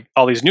like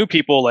all these new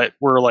people that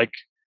were like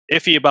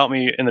iffy about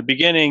me in the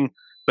beginning,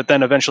 but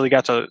then eventually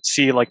got to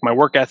see like my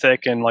work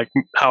ethic and like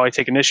how I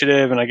take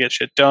initiative and I get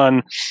shit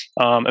done.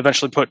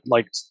 Eventually put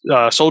like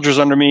soldiers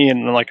under me,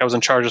 and like I was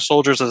in charge of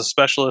soldiers as a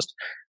specialist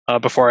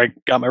before I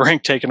got my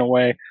rank taken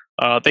away.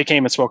 They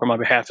came and spoke on my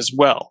behalf as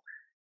well.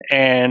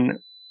 And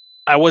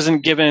I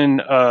wasn't given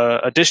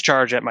a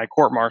discharge at my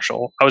court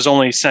martial. I was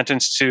only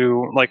sentenced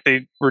to, like,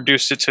 they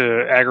reduced it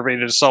to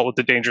aggravated assault with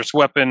a dangerous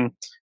weapon,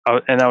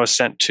 and I was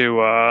sent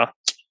to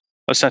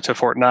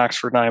Fort Knox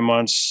for 9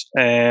 months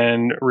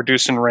and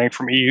reduced in rank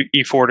from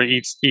E4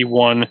 to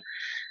E1,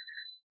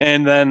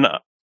 and then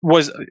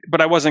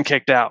but I wasn't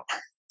kicked out.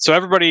 So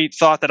everybody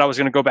thought that I was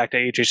going to go back to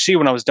HHC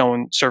when I was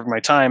done serving my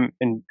time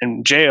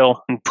in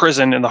jail, in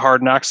prison, in the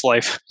hard knocks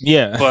life.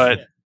 Yeah.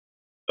 But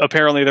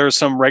apparently there was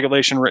some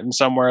regulation written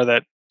somewhere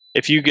that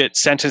if you get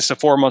sentenced to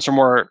 4 months or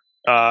more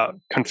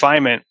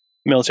confinement,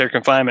 military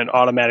confinement,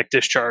 automatic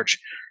discharge.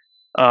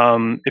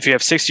 If you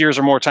have 6 years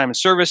or more time in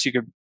service, you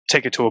could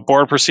take it to a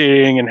board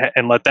proceeding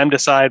and let them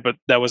decide, but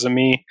that wasn't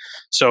me.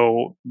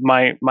 So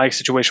my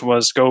situation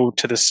was go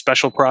to this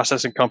special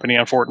processing company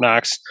on Fort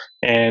Knox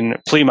and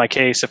plead my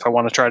case if I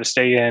want to try to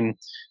stay in.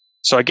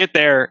 So I get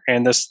there,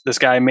 and this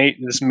guy,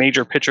 this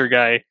major pitcher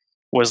guy,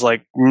 was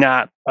like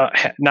not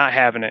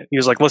having it. He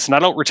was like, "Listen, I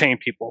don't retain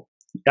people.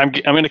 I'm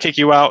going to kick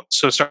you out.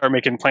 So start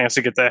making plans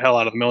to get the hell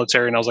out of the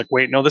military." And I was like,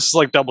 "Wait, no, this is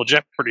like double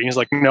jeopardy." He's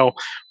like, "No,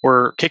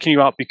 we're kicking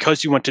you out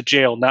because you went to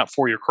jail, not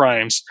for your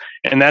crimes,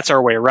 and that's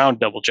our way around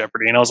double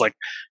jeopardy." And I was like,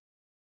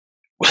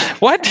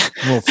 "What?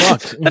 Well,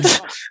 fuck.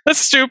 that's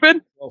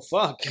stupid." Well,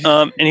 fuck.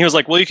 And he was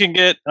like, "Well, you can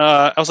get."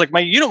 I was like, "My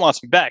unit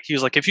wants me back." He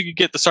was like, "If you could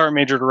get the sergeant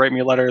major to write me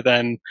a letter,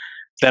 then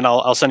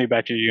I'll send you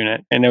back to your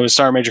unit." And it was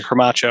Sergeant Major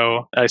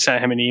Camacho. I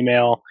sent him an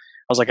email.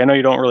 I was like, "I know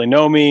you don't really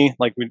know me.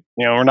 Like,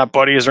 we're not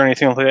buddies or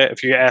anything like that.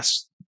 If you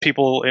ask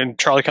people in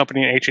Charlie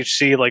Company and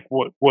HHC, like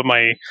what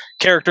my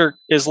character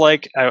is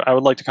like, I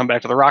would like to come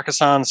back to the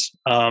Rakkasans.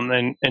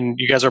 And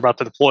you guys are about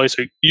to deploy,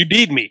 so you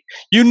need me.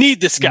 You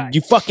need this guy.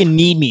 You fucking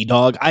need me,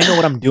 dog. I know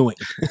what I'm doing."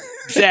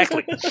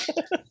 Exactly.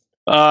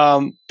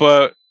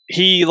 But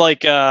he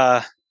like,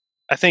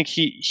 I think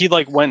he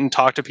like went and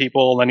talked to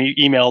people, and he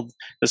emailed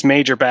this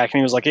major back, and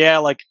he was like, "Yeah,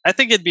 like I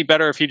think it'd be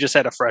better if he just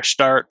had a fresh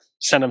start,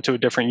 send him to a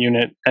different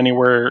unit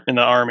anywhere in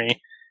the army."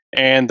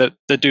 And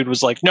the dude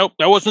was like, "Nope,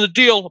 that wasn't the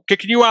deal. I'm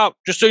kicking you out,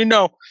 just so you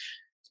know."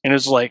 And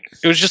it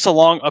was just a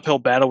long uphill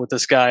battle with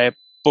this guy.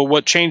 But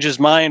what changed his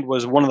mind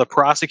was one of the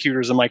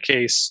prosecutors in my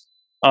case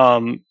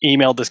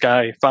emailed this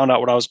guy, found out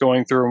what I was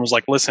going through, and was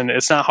like, "Listen,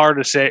 it's not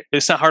hard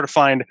to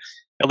find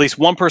at least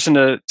one person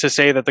to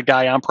say that the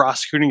guy I'm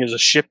prosecuting is a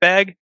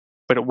shitbag."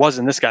 But it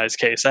wasn't this guy's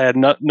case. I had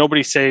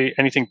nobody say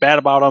anything bad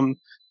about him.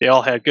 They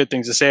all had good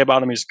things to say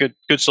about him. He's a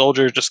good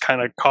soldier, just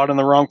kind of caught in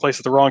the wrong place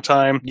at the wrong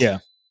time. Yeah.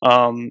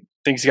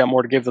 Thinks he got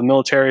more to give the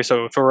military.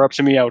 So if it were up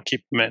to me, I would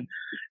keep him in.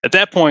 At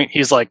that point,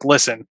 he's like,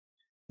 "Listen,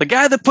 the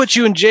guy that put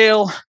you in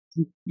jail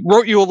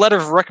wrote you a letter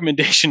of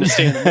recommendation to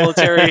stay in the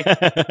military."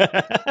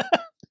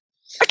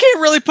 I can't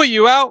really put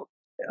you out,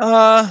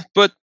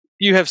 but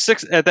you have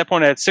at that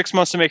point I had 6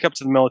 months to make up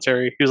to the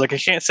military. He was like, I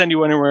can't send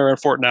you anywhere in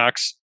Fort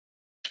Knox.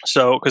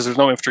 So, because there's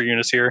no infantry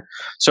units here.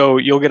 So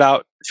you'll get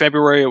out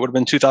February. It would have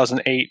been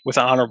 2008 with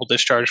an honorable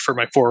discharge for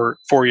my four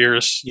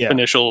years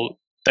initial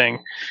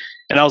thing.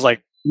 And I was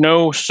like,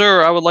 no,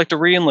 sir, I would like to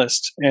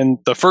re-enlist. And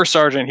the first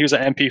sergeant, he was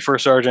an MP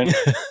first sergeant.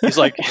 He was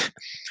like,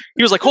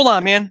 hold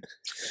on, man.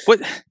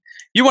 What?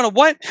 You want to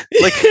what?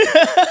 Like,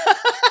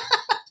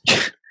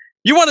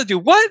 you want to do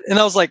what? And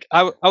I was like,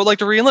 I would like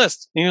to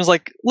re-enlist. And he was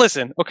like,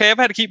 listen, okay, I've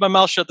had to keep my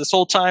mouth shut this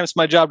whole time. It's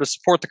my job to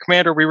support the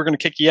commander. We were going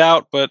to kick you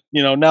out, but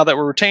now that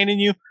we're retaining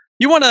you,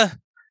 you want to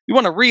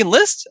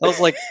re-enlist? I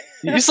was like,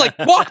 he's like,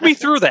 walk me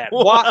through that.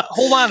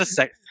 Hold on a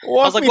second.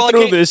 Walk me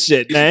through this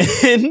shit, man.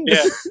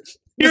 Yeah.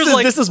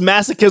 This is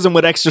masochism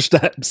with extra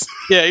steps.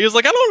 Yeah, he was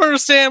like, I don't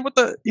understand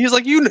he's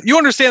like, you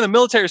understand the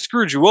military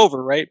screwed you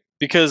over, right?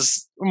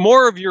 Because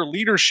more of your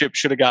leadership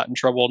should have got in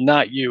trouble,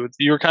 not you.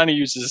 You were kind of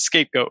used as a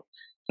scapegoat.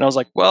 And I was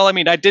like, well, I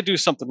mean, I did do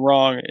something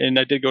wrong and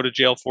I did go to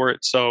jail for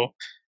it. So,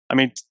 I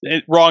mean,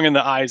 wrong in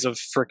the eyes of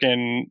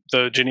frickin'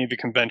 the Geneva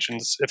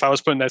Conventions. If I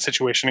was put in that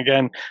situation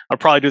again, I'd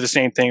probably do the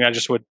same thing. I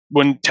just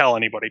wouldn't tell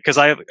anybody because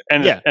I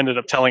ended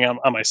up telling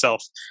on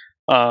myself.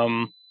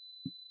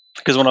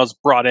 Because when I was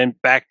brought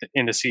back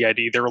into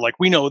CID, they were like,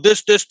 we know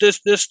this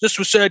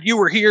was said. You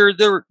were here.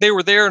 They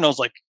were there. And I was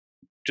like,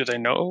 do they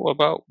know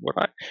about what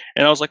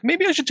and I was like,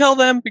 maybe I should tell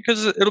them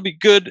because it'll be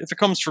good if it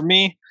comes from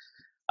me.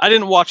 I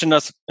didn't watch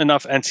enough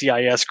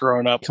NCIS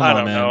growing up. I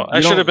don't know.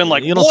 I should have been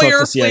like,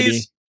 lawyer,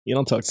 please. You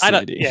don't talk to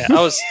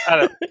CID.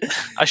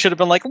 I should have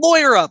been like,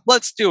 lawyer up.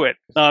 Let's do it.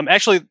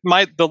 Actually,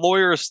 the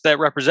lawyers that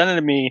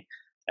represented me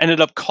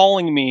ended up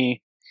calling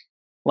me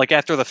like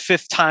after the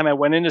 5th time I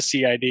went into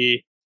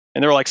CID.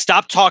 And they were like,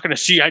 stop talking to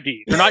CID.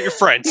 They're not your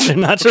friends. They're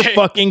not your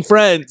fucking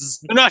friends.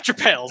 They're not your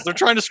pals. They're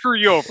trying to screw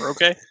you over,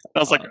 okay? And I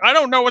was like, I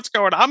don't know what's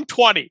going on. I'm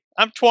 20.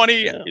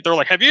 Yeah. They're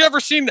like, have you ever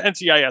seen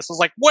NCIS? I was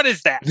like, what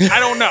is that? I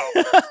don't know.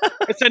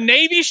 It's a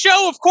Navy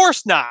show? Of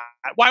course not.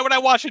 Why would I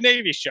watch a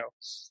Navy show?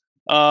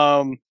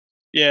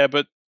 Yeah,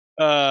 but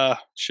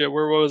shit,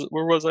 where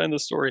was I in the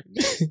story?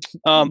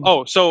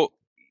 So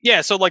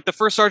like the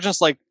first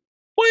sergeant's like,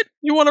 what?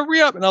 You want to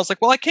re-up? And I was like,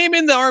 well, I came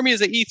in the Army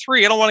as an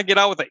E3. I don't want to get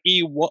out with an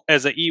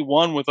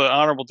E1 with an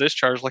honorable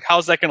discharge. Like,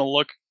 how's that going to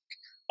look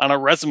on a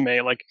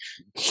resume? Like,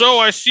 so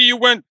I see you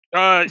went,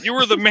 you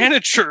were the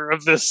manager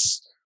of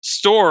this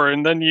store,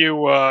 and then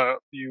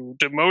you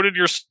demoted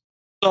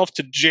yourself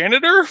to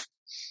janitor?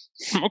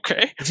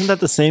 Okay. Isn't that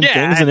the same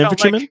thing as an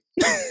infantryman?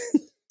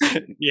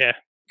 Yeah,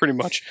 pretty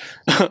much.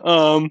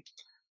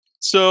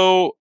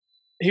 So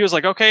he was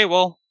like, okay,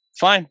 well,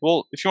 fine.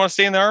 Well, if you want to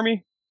stay in the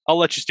Army, I'll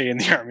let you stay in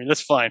the Army.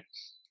 That's fine.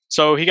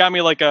 So he got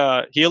me like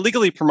he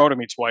illegally promoted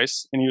me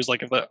twice. And he was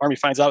like, if the Army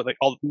finds out, like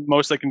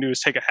most they can do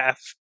is take a half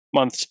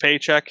month's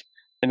paycheck.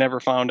 They never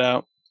found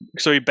out.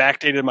 So he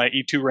backdated my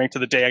E2 rank to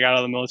the day I got out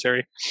of the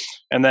military.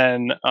 And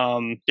then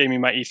gave me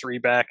my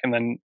E3 back. And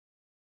then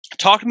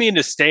talked me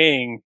into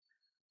staying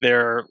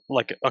there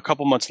like a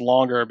couple months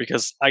longer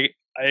because I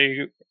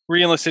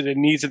re-enlisted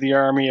in needs of the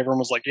Army. Everyone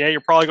was like, yeah,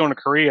 you're probably going to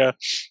Korea.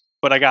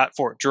 But I got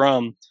Fort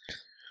Drum,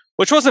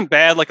 which wasn't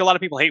bad. Like a lot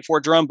of people hate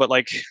Fort Drum, but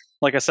like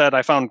I said,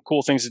 I found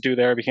cool things to do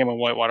there. I became a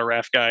whitewater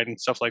raft guide and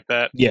stuff like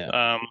that.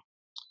 Yeah.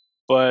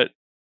 But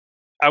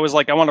I was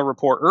like, I want to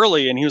report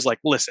early. And he was like,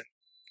 listen,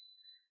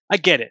 I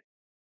get it.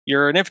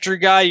 You're an infantry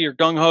guy. You're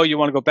gung-ho. You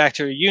want to go back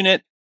to your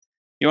unit.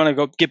 You want to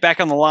go get back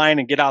on the line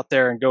and get out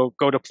there and go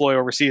deploy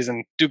overseas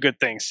and do good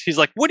things. He's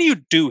like, what do you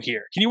do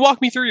here? Can you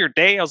walk me through your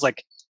day? I was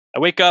like, I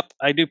wake up,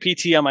 I do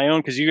PT on my own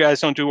because you guys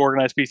don't do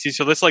organized PT.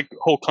 So this like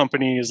whole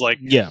company is like,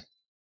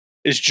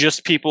 is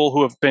just people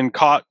who have been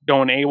caught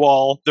going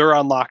AWOL. They're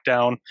on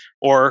lockdown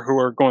or who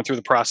are going through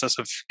the process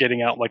of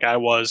getting out like I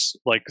was,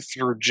 like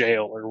through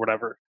jail or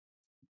whatever.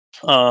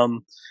 He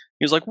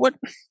was like, what?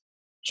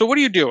 So what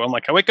do you do? I'm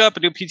like, I wake up, I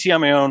do PT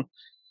on my own.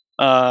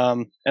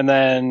 And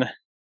then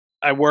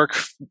I work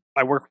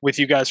with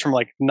you guys from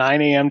like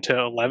 9 a.m. to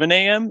 11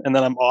 a.m. and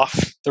then I'm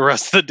off the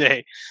rest of the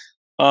day.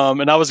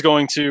 And I was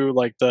going to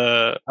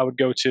I would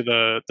go to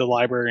the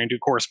library and do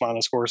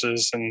correspondence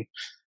courses and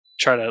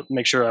try to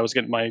make sure I was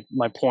getting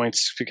my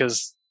points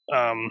because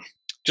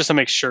just to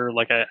make sure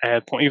like I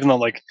had points, even though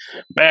like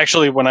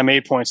actually when I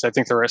made points, I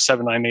think they were at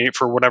 798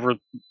 for whatever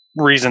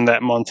reason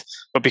that month,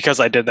 but because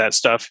I did that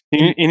stuff.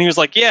 And he was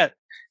like, yeah,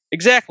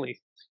 exactly.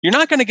 You're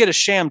not going to get a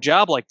sham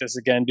job like this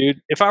again,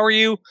 dude. If I were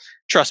you,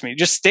 trust me,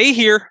 just stay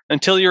here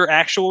until your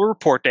actual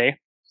report day,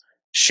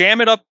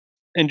 sham it up,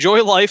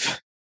 enjoy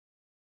life.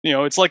 You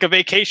know, it's like a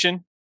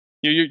vacation.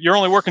 You're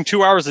only working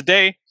 2 hours a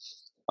day.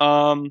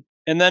 And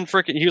then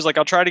he was like,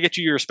 I'll try to get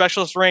you your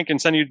specialist rank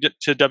and send you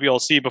to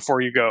WLC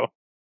before you go.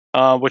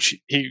 Which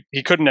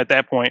he couldn't at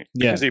that point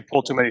because he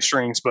pulled too many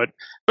strings. But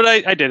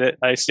I did it.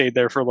 I stayed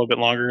there for a little bit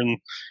longer and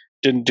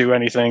didn't do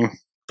anything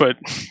but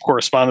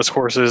correspondence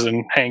courses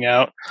and hang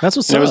out. That's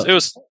what's up. It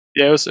was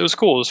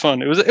cool. It was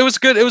fun. It was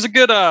good. It was a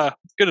good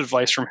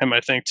advice from him,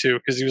 I think, too,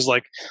 because he was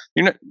like,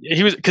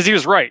 he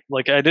was right.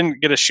 Like I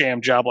didn't get a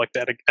sham job like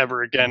that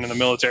ever again in the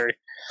military.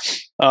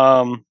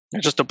 I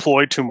just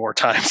deployed 2 more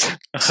times.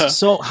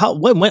 So how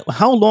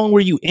long were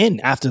you in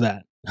after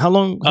that? How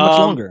much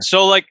longer?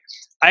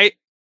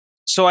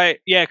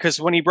 Because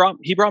when he brought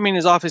me in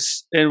his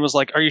office and was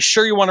like, "Are you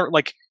sure you want to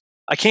like?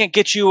 I can't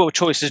get you a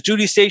choice. It's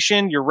duty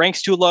station. Your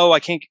rank's too low. I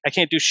can't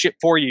do shit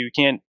for you. You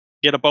can't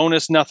get a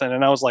bonus, nothing."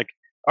 And I was like,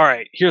 "All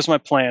right, here's my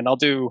plan.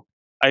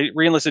 I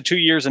re-enlisted 2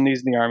 years in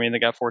the Army and they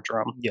got Fort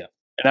Drum. Yeah,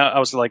 and I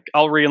was like,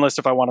 I'll re-enlist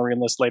if I want to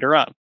re-enlist later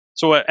on."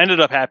 So what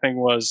ended up happening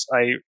was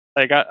I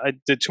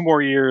did 2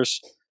 more years.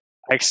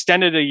 I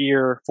extended a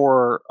year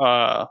for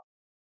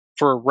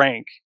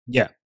rank.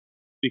 Yeah,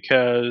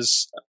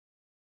 because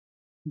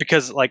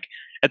like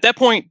at that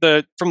point,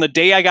 from the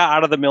day I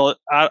got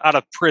out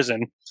of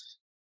prison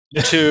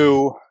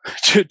to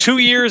 2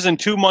 years and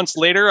 2 months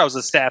later, I was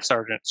a staff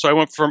sergeant. So I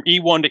went from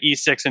E1 to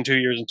E6 in 2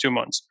 years and 2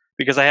 months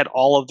because I had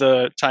all of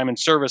the time in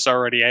service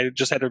already. I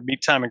just had to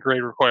meet time and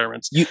grade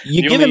requirements.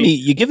 You're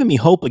giving me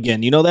hope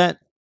again. You know that?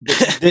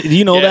 Do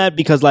you know that?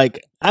 Because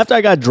like after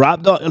I got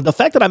dropped, the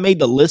fact that I made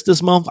the list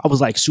this month, I was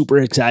like super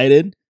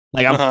excited.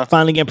 Like I'm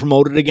finally getting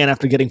promoted again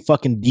after getting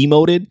fucking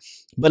demoted.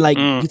 But like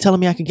you telling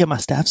me I can get my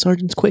staff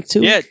sergeants quick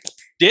too?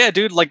 Yeah,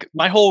 dude. Like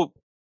my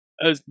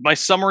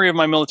summary of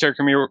my military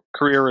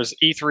career is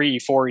E3,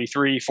 E4,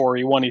 E3,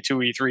 E4, E1,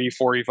 E2, E3,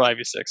 E4, E5,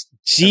 E6.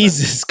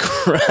 Jesus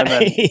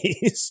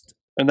Christ.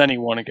 And then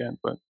E1 again,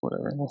 but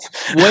whatever.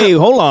 Wait,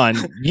 hold on.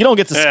 You don't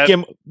get to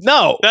skim.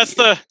 No. That's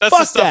the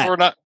stuff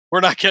we're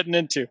not getting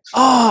into.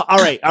 Oh, all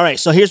right.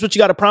 So here's what you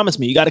got to promise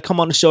me. You got to come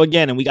on the show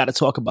again and we got to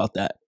talk about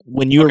that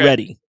when you're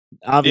ready.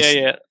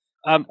 Obviously. Yeah.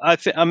 I'm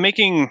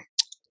writing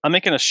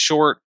a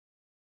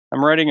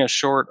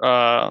short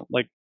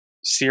like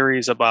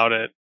series about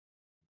it.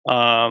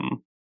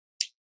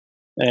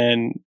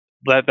 And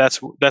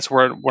that's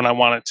where when I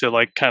want it to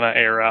like kind of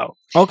air out.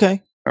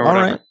 Okay. All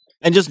right.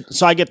 And just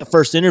so I get the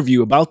first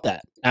interview about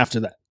that after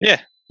that.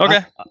 Yeah.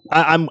 Okay.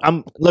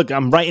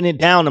 I'm writing it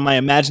down on my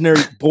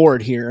imaginary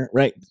board here,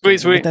 right?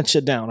 Sweet. Get that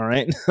shit down, all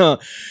right?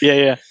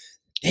 Yeah.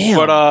 Damn.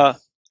 But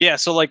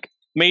so like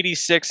made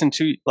E6 and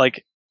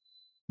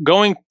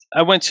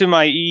I went to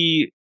my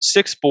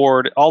E6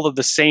 board, all of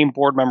the same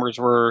board members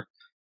were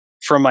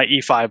from my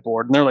E5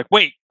 board. And they're like,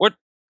 "Wait, what?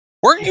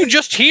 Weren't you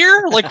just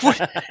here?" Like,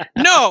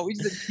 no,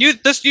 you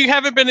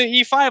haven't been in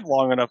E5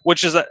 long enough,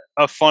 which is a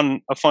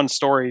fun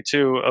story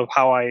too of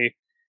how I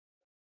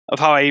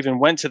even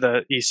went to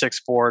the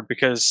E6 board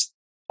because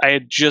I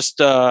had just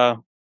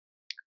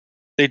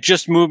they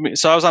just moved me.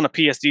 So I was on a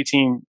PSD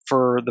team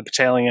for the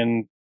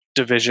battalion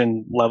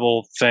division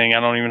level thing.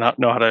 I don't even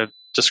know how to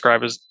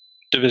describe as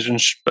division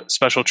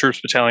special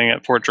troops battalion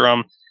at Fort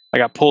Drum. I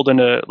got pulled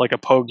into like a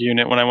POG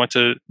unit when I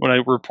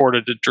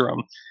reported to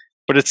Drum.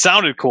 But it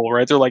sounded cool,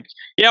 right? They're like,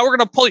 "Yeah, we're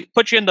going to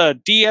put you in the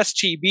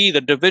DSTB,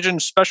 the Division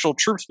Special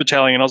Troops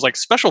Battalion." I was like,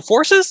 "Special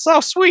Forces? Oh,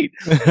 sweet.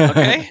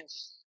 Okay.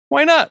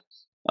 Why not?"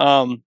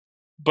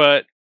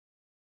 But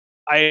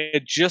we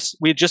had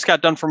just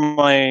got done from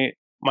my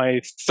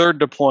 3rd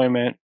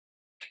deployment,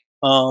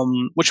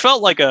 which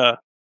felt like a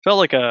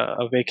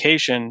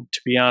vacation,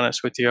 to be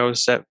honest with you. I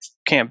was at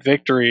Camp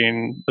Victory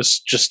and was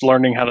just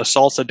learning how to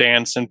salsa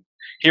dance and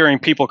hearing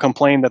people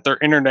complain that their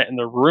internet in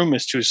their room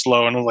is too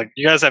slow, and I was like,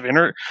 "You guys have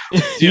internet?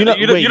 You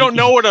don't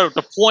know what a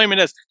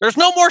deployment is. There's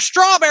no more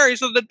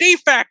strawberries with the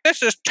defect.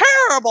 This is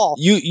terrible."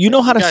 You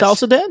know how to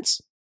salsa dance?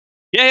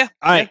 Yeah.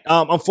 All right.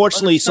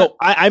 Unfortunately, 100%. So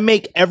I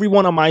make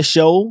everyone on my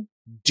show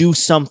do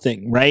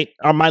something, right?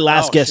 Or my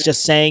last guest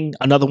just sang,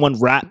 another one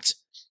rapped.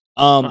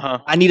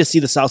 I need to see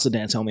the salsa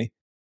dance, homie.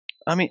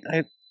 I mean,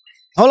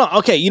 hold on.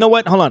 Okay, you know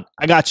what? Hold on.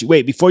 I got you.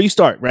 Wait, before you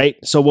start, right?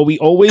 So what we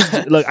always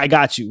do, look, I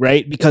got you,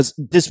 right? Because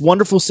this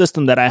wonderful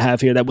system that I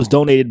have here that was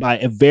donated by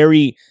a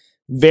very,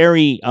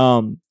 very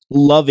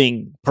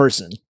loving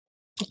person.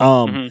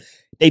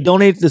 They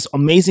donated this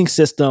amazing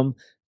system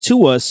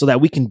to us so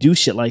that we can do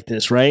shit like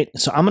this, right?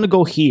 So I'm gonna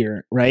go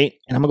here, right?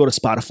 And I'm gonna go to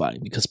Spotify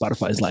because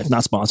Spotify is live,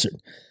 not sponsored.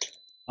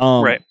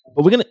 Right.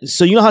 But we're gonna.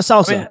 So you know how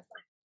salsa? Oh, yeah.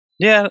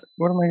 Yeah.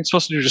 What am I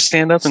supposed to do? Just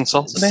stand up and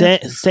salsa?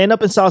 Stand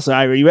up and salsa. All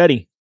right, are you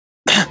ready?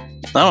 I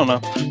don't know.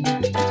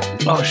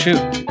 Oh shoot!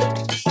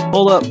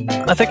 Hold up.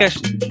 I think I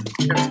should.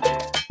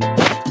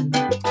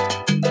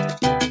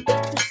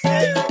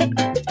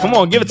 Come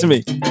on, give it to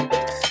me.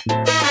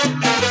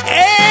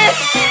 Hey!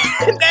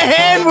 The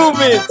hand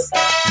movements.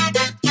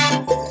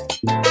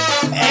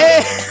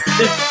 Hey!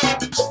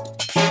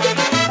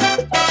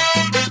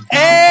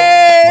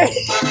 Hey!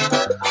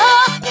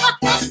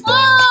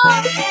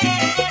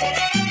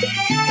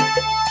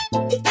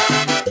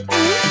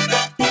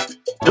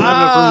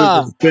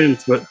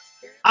 But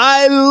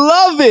I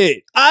love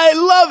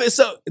it.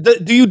 So,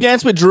 do you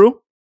dance with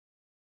Drew?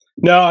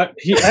 No, I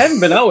haven't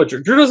been out with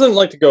Drew. Drew doesn't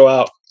like to go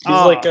out.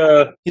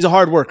 He's a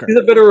hard worker. He's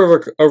a bit of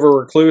a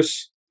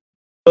recluse.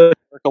 Work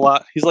a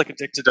lot. He's like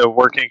addicted to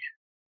working.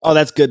 Oh,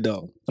 that's good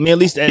though. I mean, at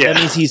least that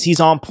means he's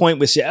on point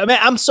with shit. I mean,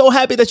 I'm so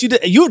happy that you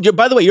did. You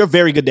by the way, you're a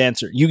very good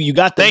dancer. You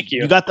got the Thank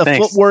you. You got the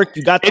Thanks. Footwork.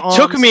 You got the. It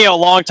took me a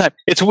long time.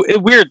 It's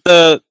weird.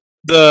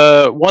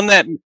 the one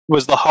that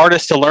was the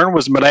hardest to learn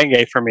was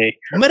merengue for me,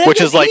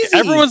 which is like easy.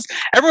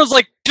 everyone's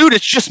like, dude,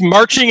 it's just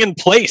marching in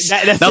place.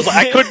 And I was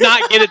like, I could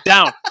not get it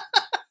down.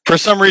 For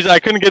some reason, I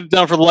couldn't get it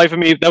down for the life of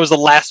me. That was the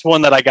last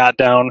one that I got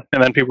down,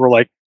 and then people were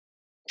like,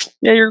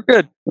 "Yeah, you're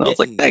good." And I was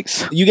like,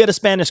 "Thanks." You get a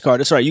Spanish card.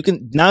 That's right. You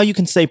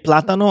can say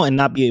plátano and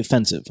not be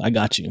offensive. I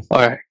got you. All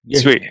right,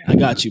 sweet. I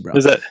got you, bro.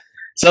 Is that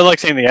like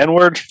saying the N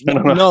word?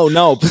 No.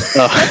 Oh.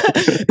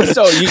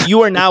 So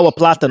you are now a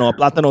plátano. A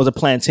plátano is a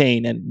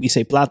plantain, and we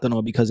say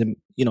plátano because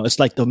it's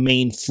like the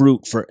main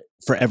fruit for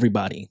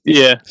everybody.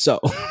 Yeah. So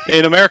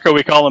in America,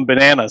 we call them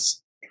bananas.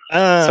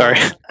 Sorry,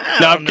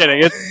 no, I'm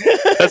kidding.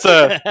 That's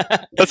a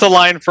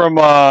line from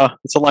the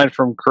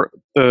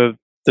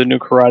new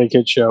Karate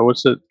Kid show.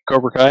 What's it?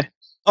 Cobra Kai.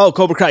 Oh,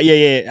 Cobra Kai.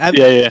 Yeah.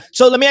 Yeah.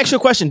 So let me ask you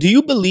a question. Do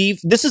you believe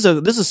this is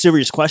a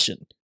serious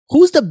question?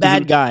 Who's the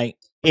bad guy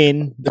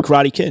in the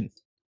Karate Kid?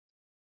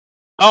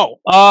 Oh,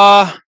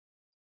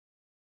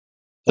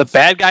 the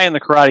bad guy in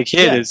the Karate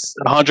Kid is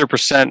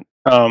 100%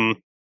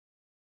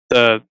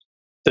 the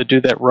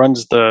dude that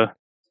runs the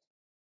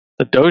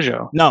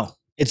dojo. No,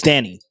 it's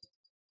Danny.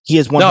 He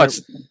is one. No,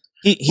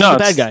 he's the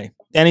bad guy.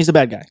 Danny's the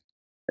bad guy.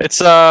 It's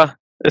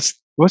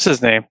what's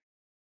his name?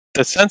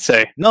 The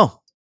sensei.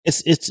 No,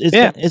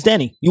 it's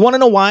Danny. You want to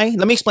know why?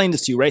 Let me explain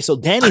this to you, right? So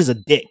Danny's a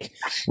dick,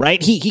 right?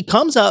 He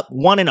comes up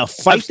wanting to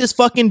fight this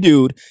fucking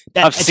dude.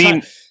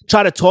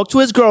 Try to talk to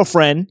his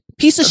girlfriend.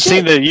 Piece of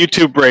shit. I've seen the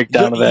YouTube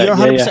breakdown of that. You're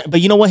 100%, but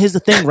you know what? Here's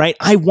the thing, right?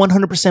 I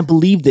 100%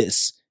 believe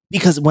this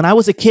because when I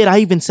was a kid, I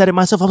even said it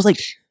myself. I was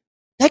like,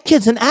 that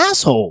kid's an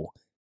asshole.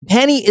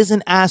 Danny is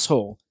an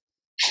asshole.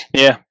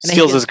 Yeah,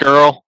 steals his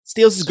girl,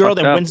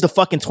 then wins the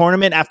fucking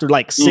tournament after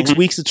like 6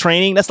 weeks of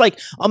training. That's like,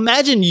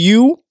 imagine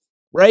you,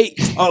 right?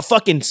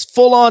 Fucking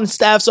full on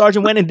staff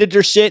sergeant went and did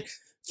your shit,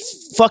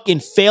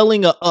 fucking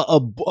failing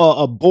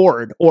a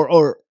board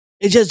or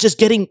it's just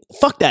getting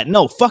fuck that.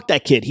 No, fuck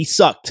that kid. He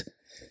sucked.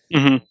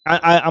 Mm-hmm.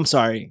 I'm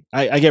sorry.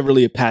 I get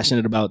really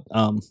passionate about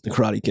the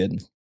Karate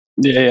Kid.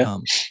 Yeah.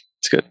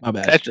 It's good. My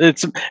bad.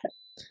 It's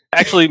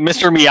actually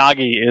Mr.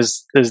 Miyagi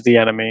is the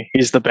enemy.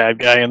 He's the bad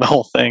guy in the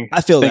whole thing.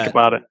 I feel Think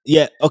about it.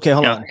 Yeah. Okay.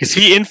 Hold on. Because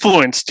he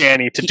influenced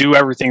Danny to do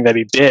everything that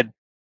he did.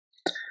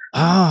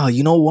 Ah,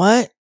 you know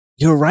what?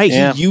 You're right.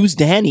 Yeah. He used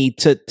Danny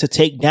to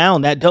take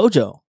down that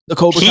dojo. The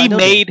Cobra Kai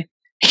dojo.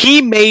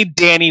 He made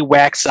Danny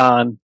wax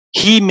on.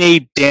 He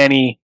made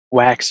Danny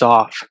wax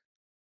off.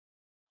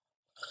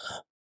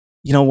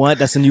 You know what?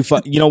 That's a new.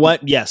 You know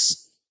what?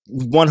 Yes,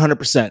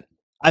 100%.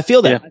 I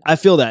feel that. Yeah. I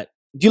feel that.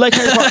 Do you like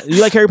Harry Potter?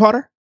 You like Harry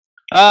Potter?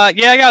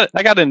 Yeah,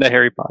 I got into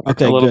Harry Potter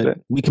okay, a little good.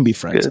 bit. We can be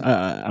friends.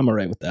 I'm all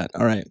right with that.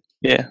 All right.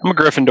 Yeah, I'm a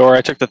Gryffindor.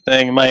 I took the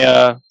thing.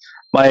 My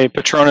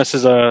Patronus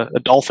is a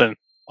dolphin.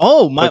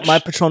 Oh, my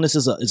Patronus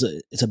is a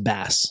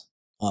bass.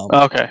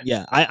 Okay.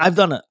 Yeah, I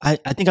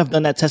think I've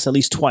done that test at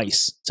least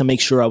twice to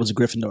make sure I was a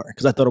Gryffindor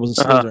because I thought it was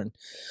a Slytherin.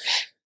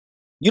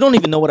 You don't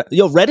even know what.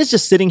 Red is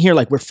just sitting here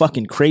like we're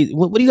fucking crazy.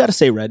 What do you got to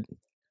say, Red?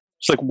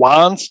 It's like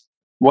wands.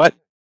 What?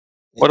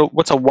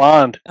 What's a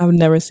wand? I've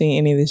never seen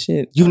any of this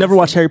shit. You've never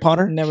watched Harry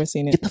Potter? Never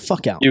seen it. Get the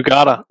fuck out. You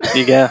gotta.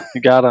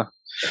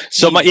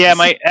 So my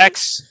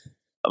ex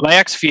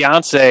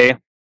fiance,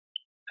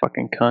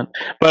 fucking cunt.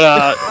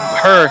 But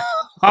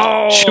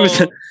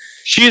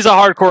she's a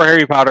hardcore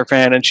Harry Potter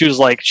fan, and she was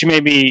like,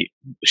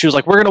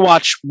 we're gonna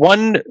watch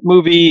one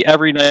movie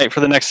every night for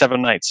the next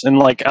 7 nights. And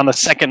like on the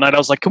second night, I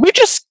was like, can we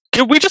just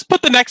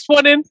put the next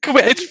one in?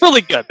 It's really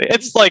good.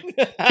 It's like,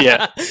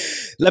 yeah.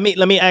 Let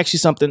me ask you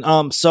something.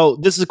 So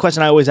this is a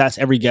question I always ask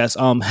every guest.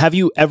 Have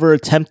you ever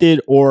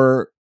attempted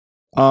or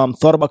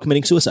thought about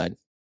committing suicide?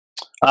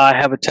 I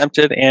have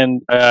attempted,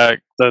 and the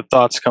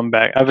thoughts come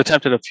back. I've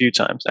attempted a few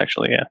times,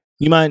 actually. Yeah.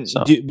 You mind?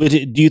 So. Do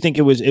you think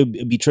it would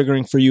be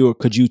triggering for you, or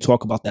could you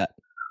talk about that?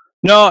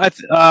 No, I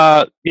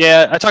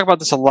talk about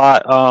this a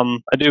lot. I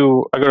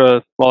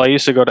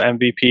used to go to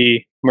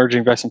MVP, Emerging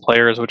Investment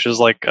Players, which is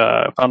like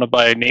founded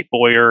by Nate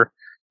Boyer,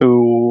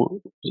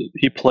 who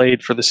he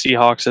played for the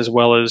Seahawks as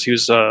well as he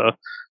was a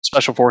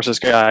special forces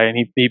guy,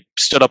 and he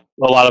stood up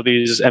a lot of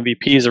these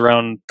MVPs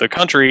around the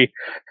country,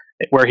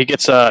 where he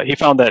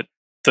found that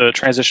the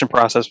transition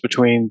process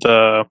between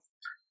the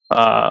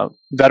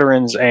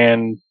veterans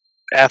and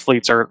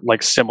athletes are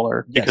like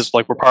similar because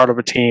like we're part of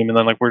a team, and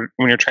then like when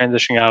you're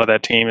transitioning out of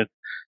that team,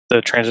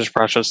 the transition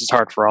process is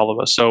hard for all of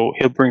us. So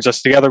he brings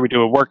us together. We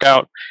do a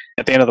workout.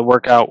 At the end of the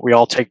workout, we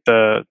all take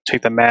the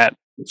mat,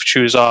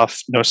 shoes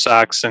off, no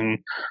socks, and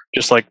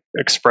just like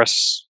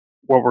express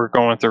what we're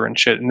going through and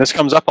shit. And this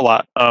comes up a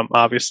lot,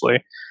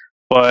 obviously.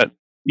 But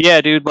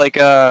yeah, dude, like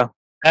I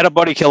had a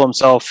buddy kill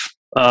himself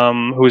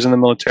who was in the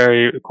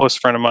military, a close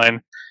friend of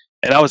mine.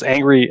 And I was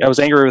angry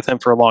with him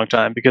for a long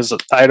time because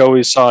I'd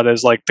always saw it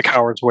as like the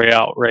coward's way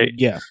out, right?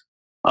 Yeah.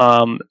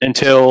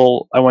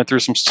 Until I went through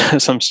some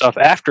stuff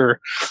after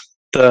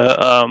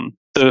the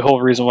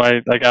whole reason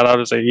why I got out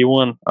is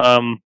 81.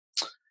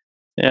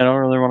 Yeah, I don't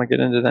really want to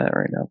get into that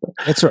right now, but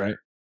it's all right.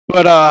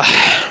 But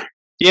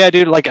yeah,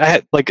 dude,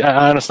 I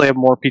honestly have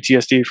more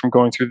PTSD from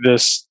going through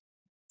this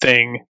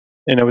thing,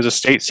 and it was a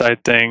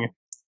stateside thing,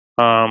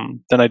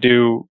 than I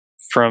do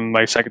from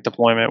my second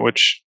deployment,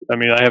 which I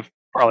mean I have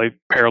probably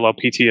parallel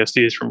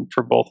PTSDs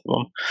for both of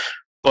them.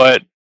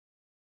 But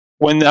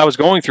when I was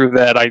going through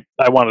that, I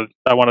wanted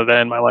to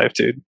end my life,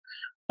 dude.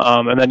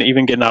 And then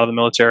even getting out of the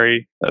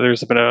military,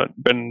 there's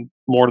been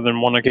more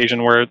than one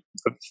occasion where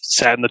I've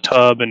sat in the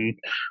tub and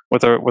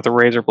with a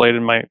razor blade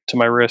to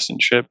my wrist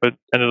and shit, but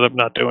ended up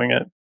not doing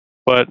it.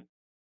 But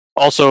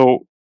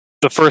also,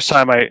 the first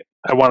time I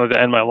wanted to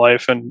end my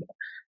life, and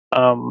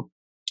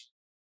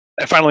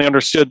I finally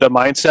understood the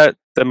mindset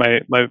that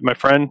my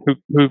friend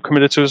who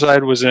committed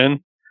suicide was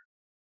in.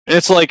 And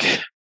it's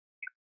like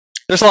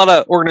there's a lot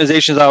of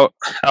organizations out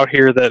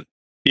here that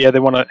they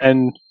want to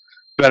end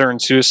veteran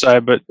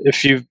suicide, but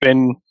if you've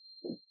been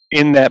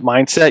in that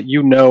mindset,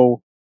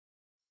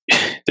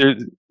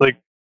 there's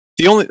like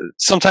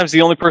sometimes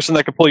the only person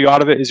that can pull you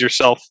out of it is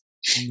yourself.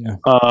 Yeah.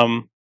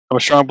 I'm a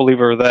strong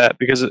believer of that,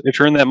 because if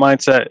you're in that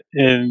mindset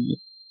and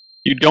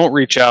you don't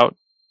reach out,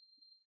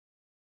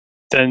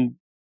 then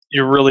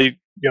you're really,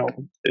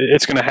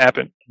 it's going to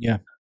happen. Yeah.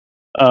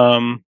 A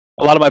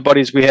lot of my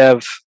buddies we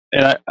have,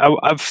 and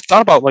I've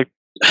thought about, like,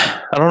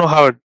 I don't know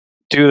how to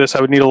do this. I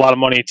would need a lot of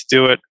money to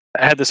do it.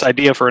 I had this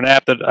idea for an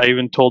app that I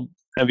even told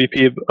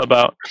MVP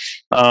about,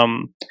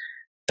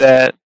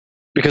 that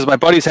because my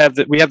buddies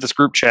we have this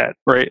group chat,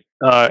 right,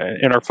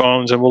 in our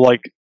phones, and we'll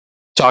like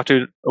talk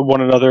to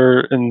one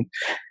another,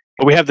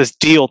 but we have this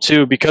deal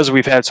too, because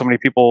we've had so many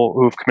people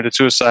who've committed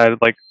suicide.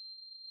 Like,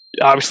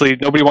 obviously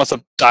nobody wants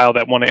to dial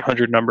that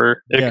 1-800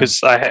 number,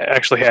 because I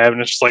actually have,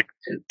 and it's just like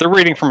they're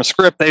reading from a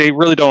script. They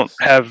really don't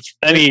have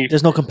any.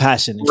 There's no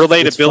compassion,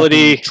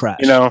 relatability. It's trash.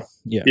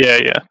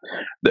 Yeah.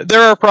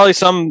 There are probably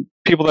some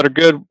people that are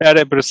good at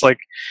it, but it's like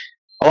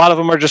a lot of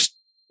them are just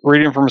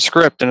reading from a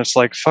script, and it's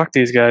like, fuck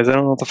these guys. I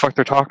don't know what the fuck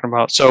they're talking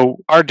about. So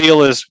our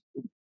deal is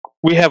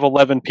we have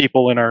 11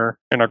 people in our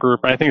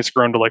group, and I think it's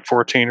grown to like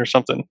 14 or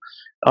something.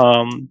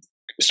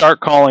 Start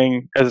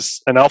calling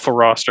as an alpha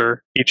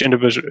roster each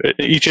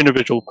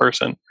individual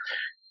person,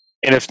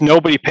 and if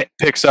nobody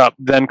picks up,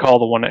 then call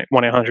the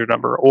 1-800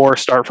 number, or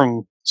start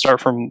from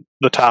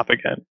the top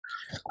again.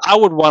 I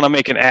would want to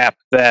make an app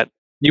that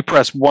you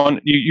press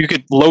one, you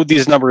could load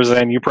these numbers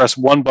in, you press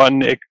one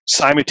button, it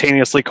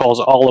simultaneously calls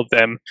all of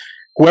them.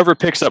 Whoever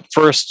picks up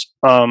first,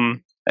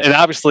 and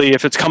obviously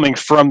if it's coming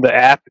from the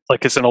app,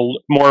 like it's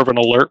more of an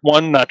alert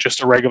one, not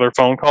just a regular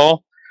phone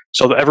call,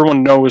 so that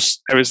everyone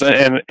knows and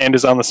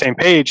is on the same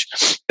page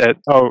that,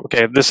 oh,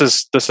 okay, this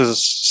is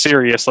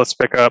serious, let's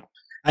pick up.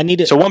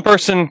 So one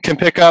person can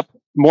pick up,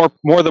 more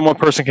than one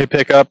person can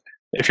pick up.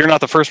 If you're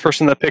not the first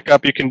person that pick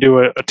up, you can do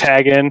a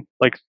tag in,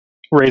 like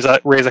raise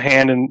a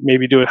hand and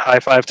maybe do a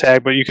high five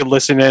tag, but you can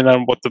listen in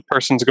on what the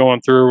person's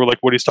going through, or like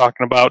what he's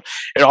talking about.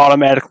 It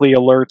automatically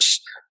alerts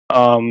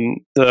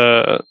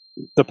the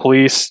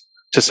police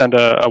to send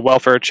a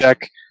welfare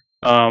check,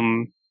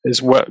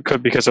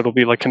 because it'll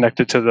be like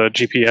connected to the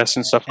GPS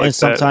and stuff like and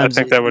sometimes,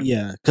 that. I think that would,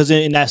 because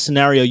in that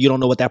scenario you don't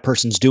know what that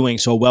person's doing,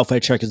 so a welfare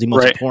check is the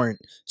most important.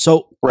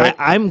 So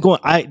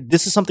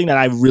this is something that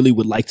I really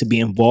would like to be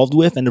involved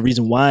with, and the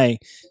reason why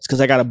is because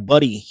I got a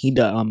buddy.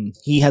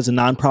 He has a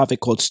nonprofit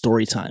called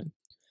Storytime,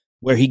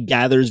 where he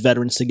gathers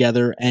veterans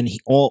together, and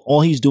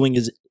all he's doing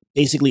is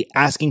basically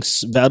asking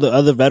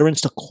other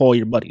veterans to call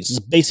your buddies. It's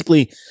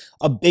basically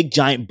a big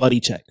giant buddy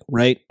check,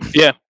 right?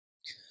 Yeah.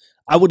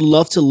 I would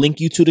love to link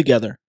you two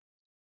together.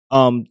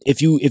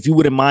 If you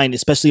wouldn't mind,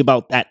 especially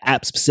about that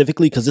app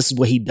specifically, because this is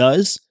what he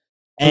does.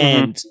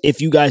 And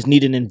if you guys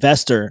need an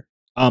investor,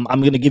 I'm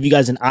going to give you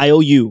guys an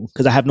IOU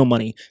because I have no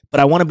money, but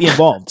I want to be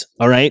involved.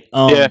 All right.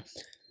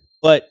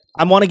 But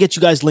I want to get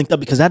you guys linked up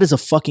because that is a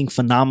fucking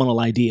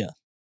phenomenal idea.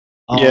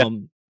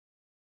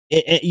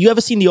 You ever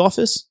seen The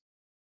Office?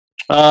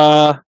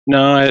 No.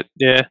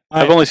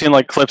 I've only seen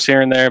like clips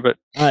here and there, but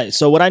all right.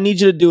 So what I need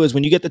you to do is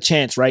when you get the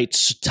chance, right,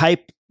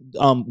 type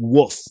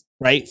Wolf,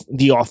 right,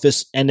 The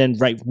Office, and then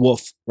write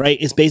Wolf, right.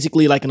 It's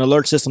basically like an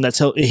alert system it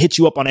hits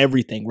you up on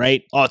everything,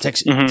 right? Oh,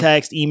 text,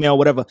 email,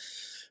 whatever.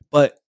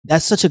 But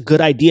that's such a good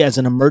idea as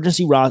an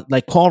emergency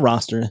call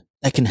roster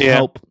that can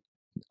help.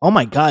 Oh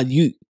my God,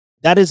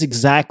 that is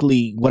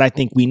exactly what I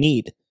think we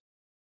need.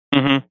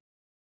 I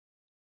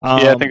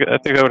think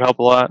that would help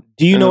a lot.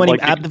 Do you know any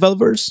app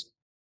developers?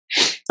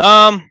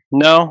 No.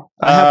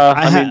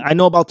 I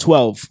know about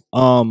 12.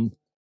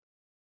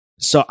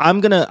 So what I'm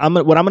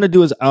gonna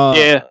do is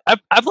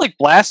I've like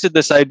blasted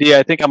this idea,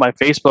 I think, on my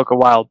Facebook a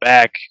while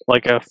back,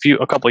 like a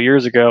couple of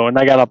years ago, and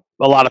I got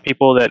a lot of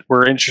people that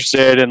were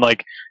interested, and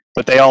like,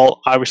 but they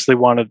all obviously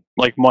wanted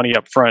like money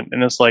up front,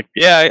 and it's like,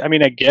 I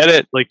mean, I get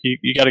it, like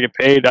you got to get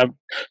paid.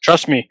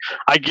 Trust me,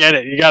 I get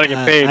it. You got to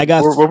get paid.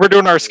 We're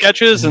doing our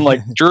sketches, and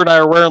like Drew and I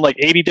are wearing like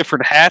 80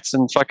 different hats,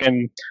 and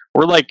fucking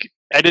we're like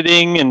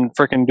editing and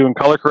freaking doing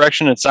color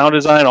correction and sound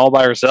design all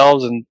by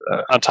ourselves, and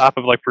on top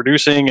of like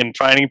producing and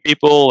finding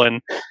people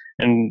and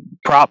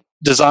prop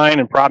design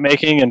and prop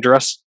making and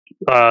dress,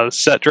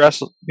 set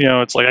dress.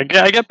 It's like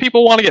I get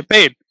people want to get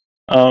paid.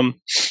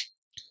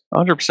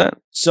 100%.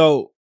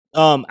 So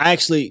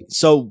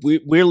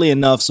weirdly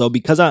enough,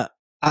 because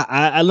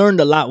I learned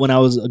a lot when I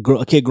was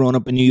a kid growing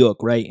up in New York,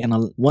 right?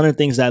 And one of the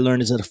things that I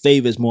learned is that a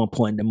favor is more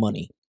important than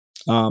money.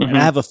 And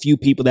I have a few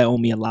people that owe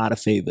me a lot of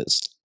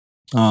favors.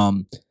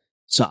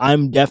 So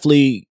I'm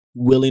definitely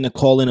willing to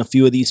call in a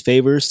few of these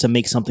favors to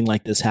make something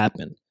like this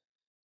happen.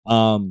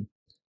 That'd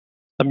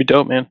be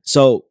dope, man.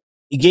 So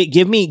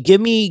give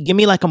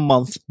me like a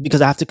month,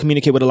 because I have to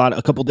communicate with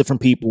a couple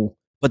different people.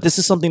 But this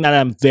is something that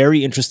I'm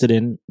very interested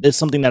in. This is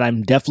something that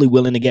I'm definitely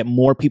willing to get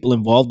more people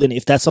involved in.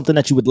 If that's something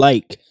that you would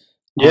like,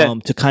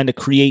 to kind of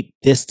create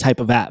this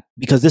type of app,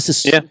 because this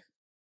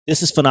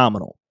is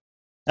phenomenal.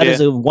 That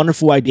is a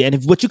wonderful idea. And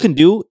if what you can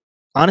do,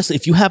 honestly,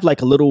 if you have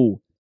like a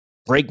little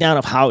breakdown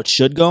of how it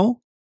should go,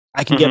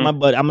 I can get my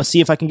buddy. I'm gonna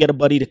see if I can get a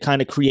buddy to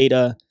kind of create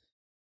a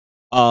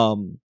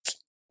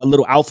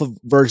little alpha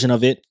version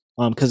of it.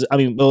 Because I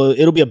mean, well,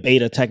 it'll be a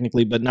beta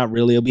technically, but not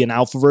really. It'll be an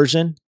alpha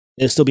version.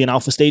 It'll still be in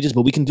alpha stages,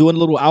 but we can do a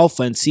little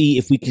alpha and see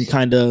if we can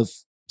kind of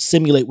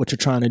simulate what you're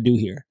trying to do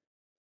here.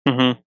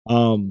 That'd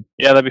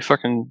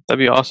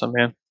be awesome,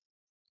 man.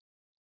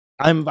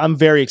 I'm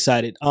very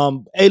excited.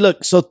 Hey,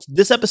 look, so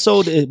this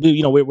episode,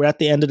 we're at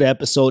the end of the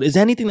episode. Is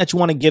there anything that you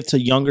want to give to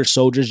younger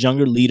soldiers,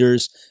 younger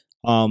leaders,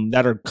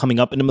 that are coming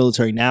up in the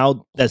military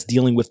now, that's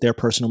dealing with their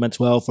personal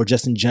mental health, or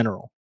just in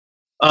general?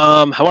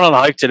 I went on a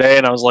hike today,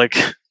 and I was like,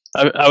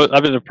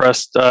 I've been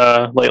depressed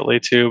lately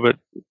too. But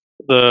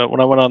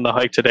when I went on the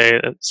hike today,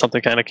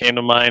 something kind of came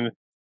to mind,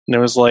 and it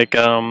was like,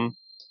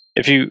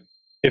 if you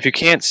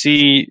can't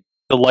see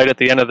the light at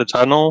the end of the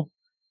tunnel,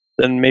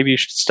 then maybe you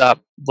should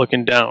stop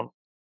looking down.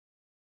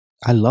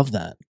 I love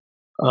that.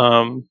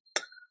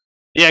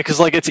 Because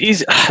like it's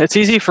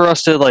easy for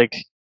us to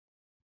like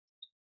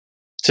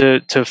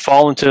to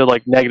fall into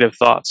like negative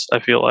thoughts, I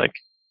feel like,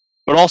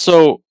 but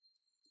also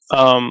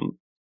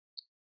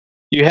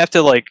you have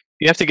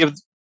to give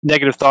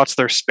negative thoughts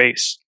their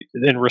space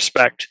and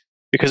respect,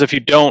 because if you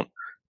don't,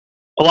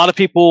 a lot of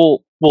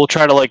people will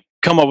try to like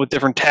come up with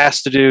different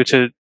tasks to do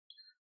to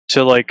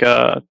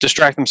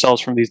distract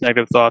themselves from these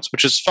negative thoughts,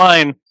 which is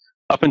fine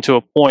up until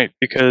a point,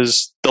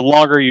 because the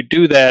longer you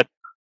do that,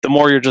 the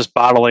more you're just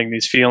bottling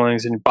these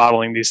feelings and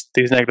bottling these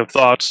negative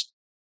thoughts.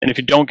 And if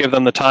you don't give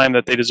them the time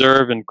that they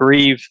deserve and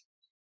grieve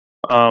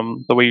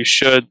the way you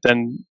should,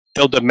 then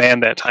they'll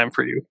demand that time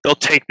for you. They'll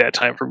take that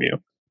time from you.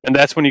 And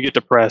that's when you get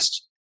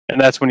depressed. And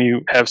that's when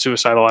you have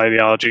suicidal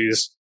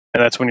ideologies.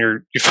 And that's when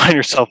you find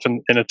yourself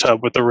in a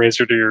tub with a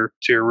razor to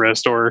your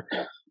wrist, or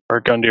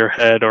a gun to your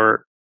head,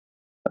 or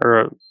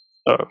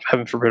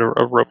heaven forbid,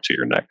 a rope to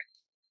your neck.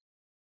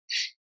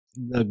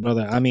 Look,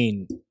 brother, I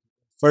mean,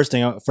 first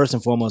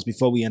and foremost,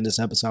 before we end this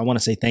episode, I want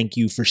to say thank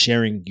you for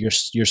sharing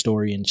your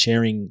story and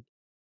sharing,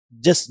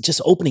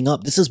 just opening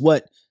up. This is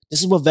what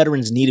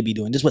veterans need to be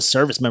doing. This is what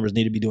service members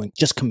need to be doing.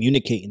 Just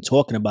communicating,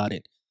 talking about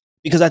it.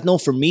 Because I know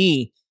for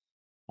me,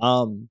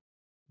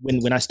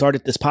 when I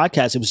started this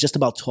podcast, it was just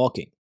about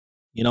talking,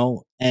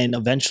 and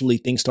eventually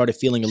things started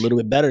feeling a little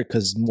bit better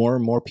because more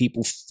and more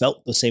people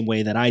felt the same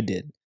way that I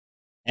did.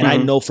 And I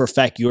know for a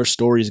fact your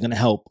story is going to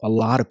help a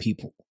lot of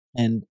people.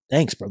 And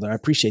thanks, brother. I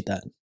appreciate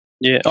that.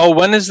 Yeah. Oh,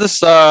 when is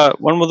this?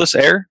 When will this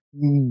air?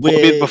 Will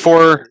it be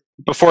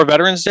before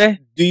Veterans Day?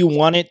 Do you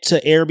want it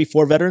to air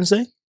before Veterans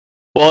Day?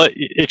 Well,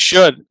 it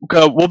should.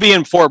 We'll be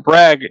in Fort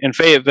Bragg in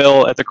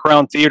Fayetteville at the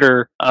Crown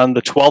Theater on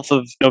the 12th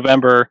of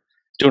November,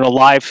 doing a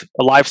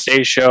live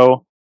stage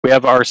show. We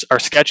have our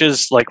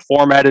sketches like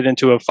formatted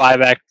into a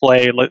 5-act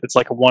play. It's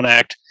like a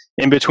 1-act.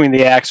 In between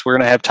the acts, we're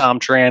going to have Tom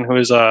Tran, who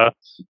is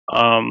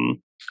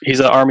he's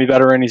an Army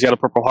veteran. He's got a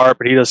Purple Heart,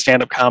 but he does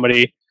stand-up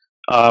comedy.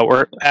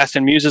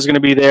 Aston Muse is going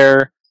to be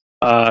there.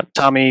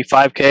 Tommy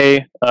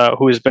 5K,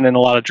 who has been in a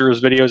lot of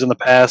Drew's videos in the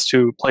past,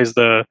 who plays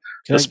the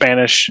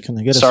Spanish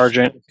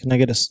sergeant. Can I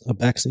get a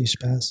backstage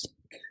pass?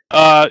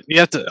 You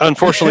have to.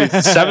 Unfortunately,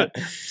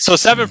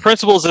 Seven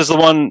Principles is the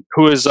one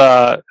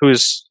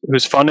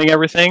who's funding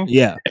everything.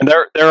 Yeah, and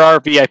there are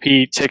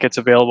VIP tickets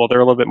available. They're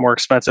a little bit more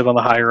expensive on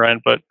the higher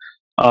end, but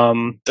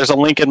there's a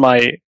link in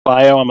my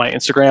bio on my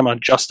Instagram on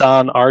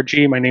Juston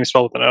RG. My name's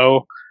spelled with an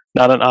O,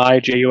 not an I.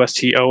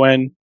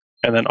 JUSTON,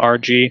 and then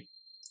RG.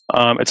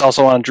 It's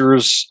also on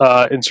Drew's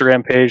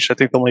Instagram page. I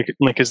think the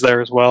link is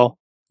there as well.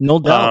 No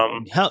doubt.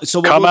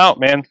 Come out,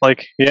 man.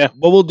 Like, yeah.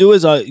 What we'll do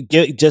is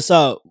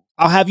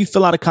I'll have you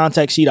fill out a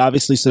contact sheet,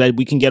 obviously, so that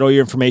we can get all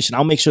your information.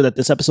 I'll make sure that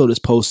this episode is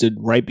posted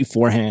right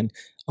beforehand.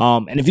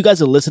 And if you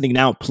guys are listening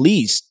now,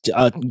 please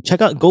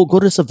check out, go to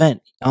this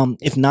event.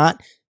 If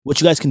not, what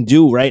you guys can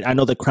do, right? I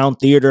know the Crown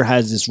Theater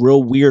has this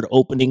real weird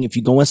opening. If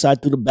you go inside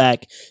through the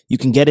back, you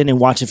can get in and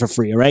watch it for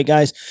free. All right,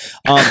 guys?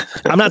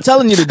 I'm not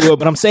telling you to do it,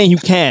 but I'm saying you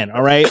can.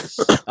 All right.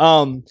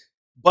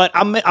 But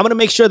I'm going to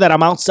make sure that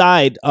I'm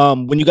outside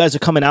when you guys are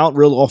coming out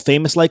real all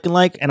famous like,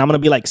 and I'm going to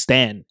be like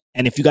Stan.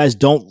 And if you guys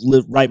don't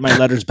write my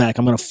letters back,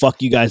 I'm going to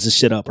fuck you guys this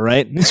shit up. All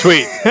right.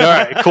 Sweet. All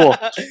right, cool.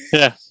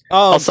 Yeah.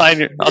 I'll sign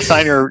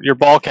your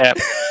ball cap.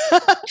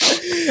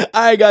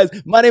 All right, guys.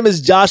 My name is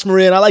Josh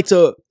Marie, and I like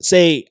to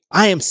say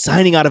I am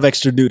signing out of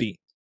extra duty.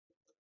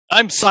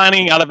 I'm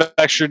signing out of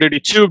extra duty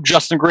too.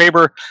 Justin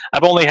Graber.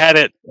 I've only had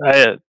it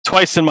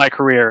twice in my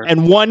career.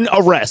 And one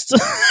arrest.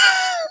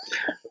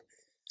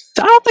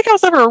 don't think I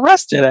was ever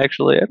arrested.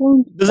 Actually, I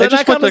Does I that just not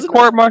went count to as a-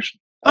 court martial.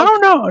 I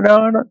don't know.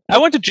 No. I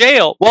went to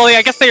jail. Well,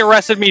 I guess they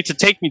arrested me to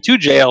take me to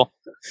jail.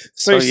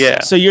 So yeah.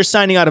 So you're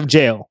signing out of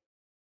jail.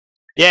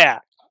 Yeah.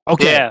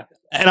 Okay. Yeah.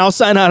 And I'll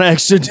sign out of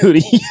extra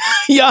duty.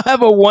 Y'all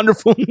have a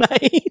wonderful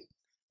night.